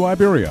Course in New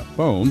Iberia.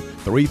 Phone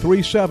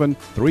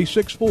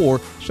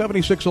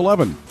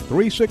 337-364-7611.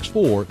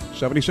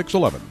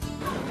 364-7611.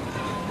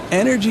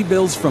 Energy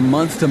bills from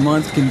month to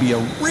month can be a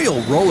real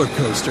roller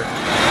coaster.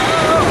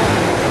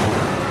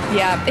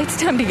 Yeah, it's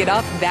time to get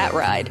off that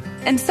ride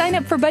and sign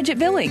up for budget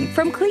billing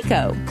from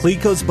Clico.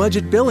 Clico's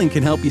budget billing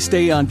can help you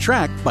stay on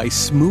track by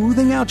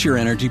smoothing out your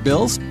energy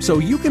bills so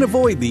you can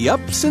avoid the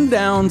ups and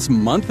downs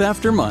month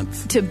after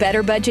month. To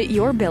better budget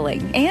your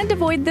billing and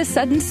avoid the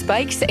sudden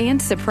spikes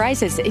and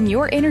surprises in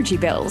your energy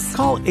bills,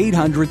 call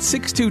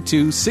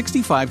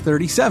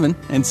 800-622-6537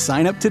 and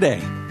sign up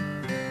today.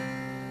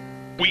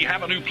 We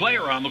have a new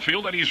player on the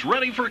field, and he's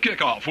ready for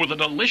kickoff with a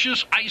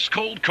delicious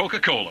ice-cold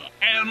Coca-Cola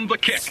and the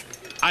kick.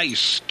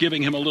 Ice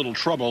giving him a little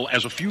trouble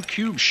as a few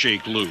cubes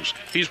shake loose.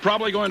 He's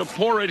probably going to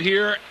pour it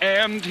here,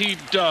 and he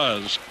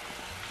does.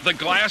 The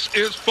glass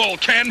is full.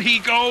 Can he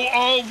go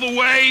all the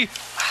way?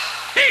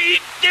 He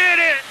did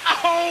it!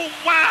 Oh,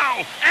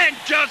 wow! And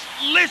just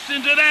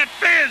listen to that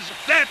fizz!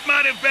 That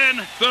might have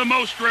been the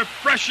most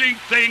refreshing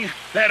thing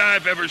that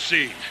I've ever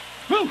seen.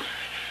 Whew.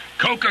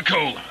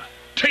 Coca-Cola.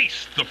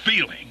 Taste the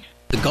feeling.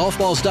 The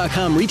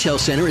GolfBalls.com retail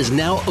center is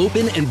now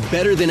open and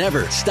better than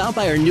ever. Stop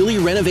by our newly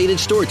renovated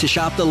store to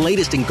shop the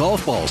latest in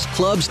golf balls,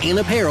 clubs, and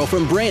apparel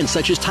from brands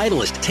such as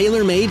Titleist,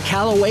 TaylorMade,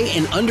 Callaway,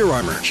 and Under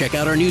Armour. Check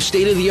out our new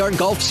state-of-the-art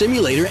golf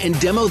simulator and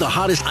demo the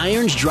hottest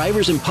irons,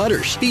 drivers, and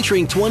putters.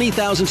 Featuring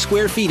 20,000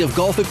 square feet of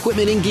golf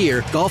equipment and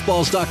gear,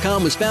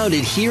 GolfBalls.com was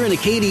founded here in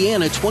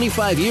Acadiana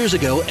 25 years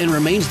ago and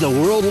remains the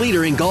world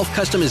leader in golf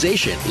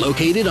customization.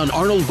 Located on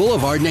Arnold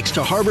Boulevard next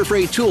to Harbor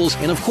Freight Tools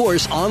and, of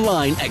course,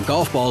 online at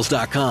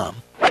GolfBalls.com.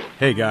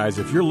 Hey guys,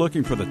 if you're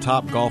looking for the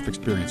top golf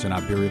experience in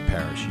Iberia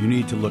Parish, you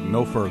need to look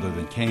no further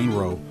than KANE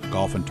Row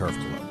Golf and Turf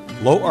Club.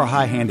 Low or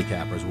high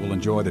handicappers will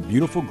enjoy the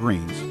beautiful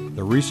greens,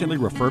 the recently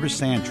refurbished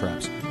sand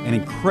traps, and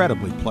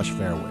incredibly plush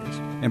fairways.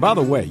 And by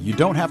the way, you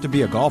don't have to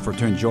be a golfer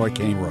to enjoy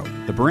KANE Row.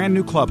 The brand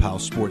new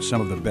clubhouse sports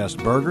some of the best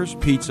burgers,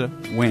 pizza,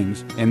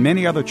 wings, and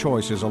many other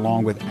choices,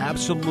 along with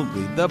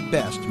absolutely the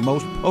best,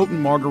 most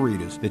potent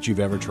margaritas that you've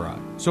ever tried.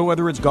 So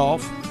whether it's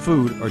golf,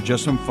 food, or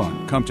just some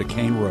fun, come to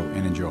KANE Row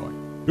and enjoy.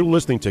 You're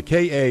listening to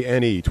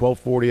KANE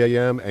 1240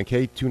 AM and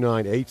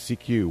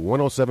K298CQ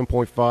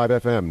 107.5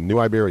 FM, New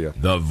Iberia.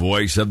 The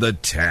voice of the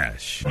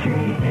Tash.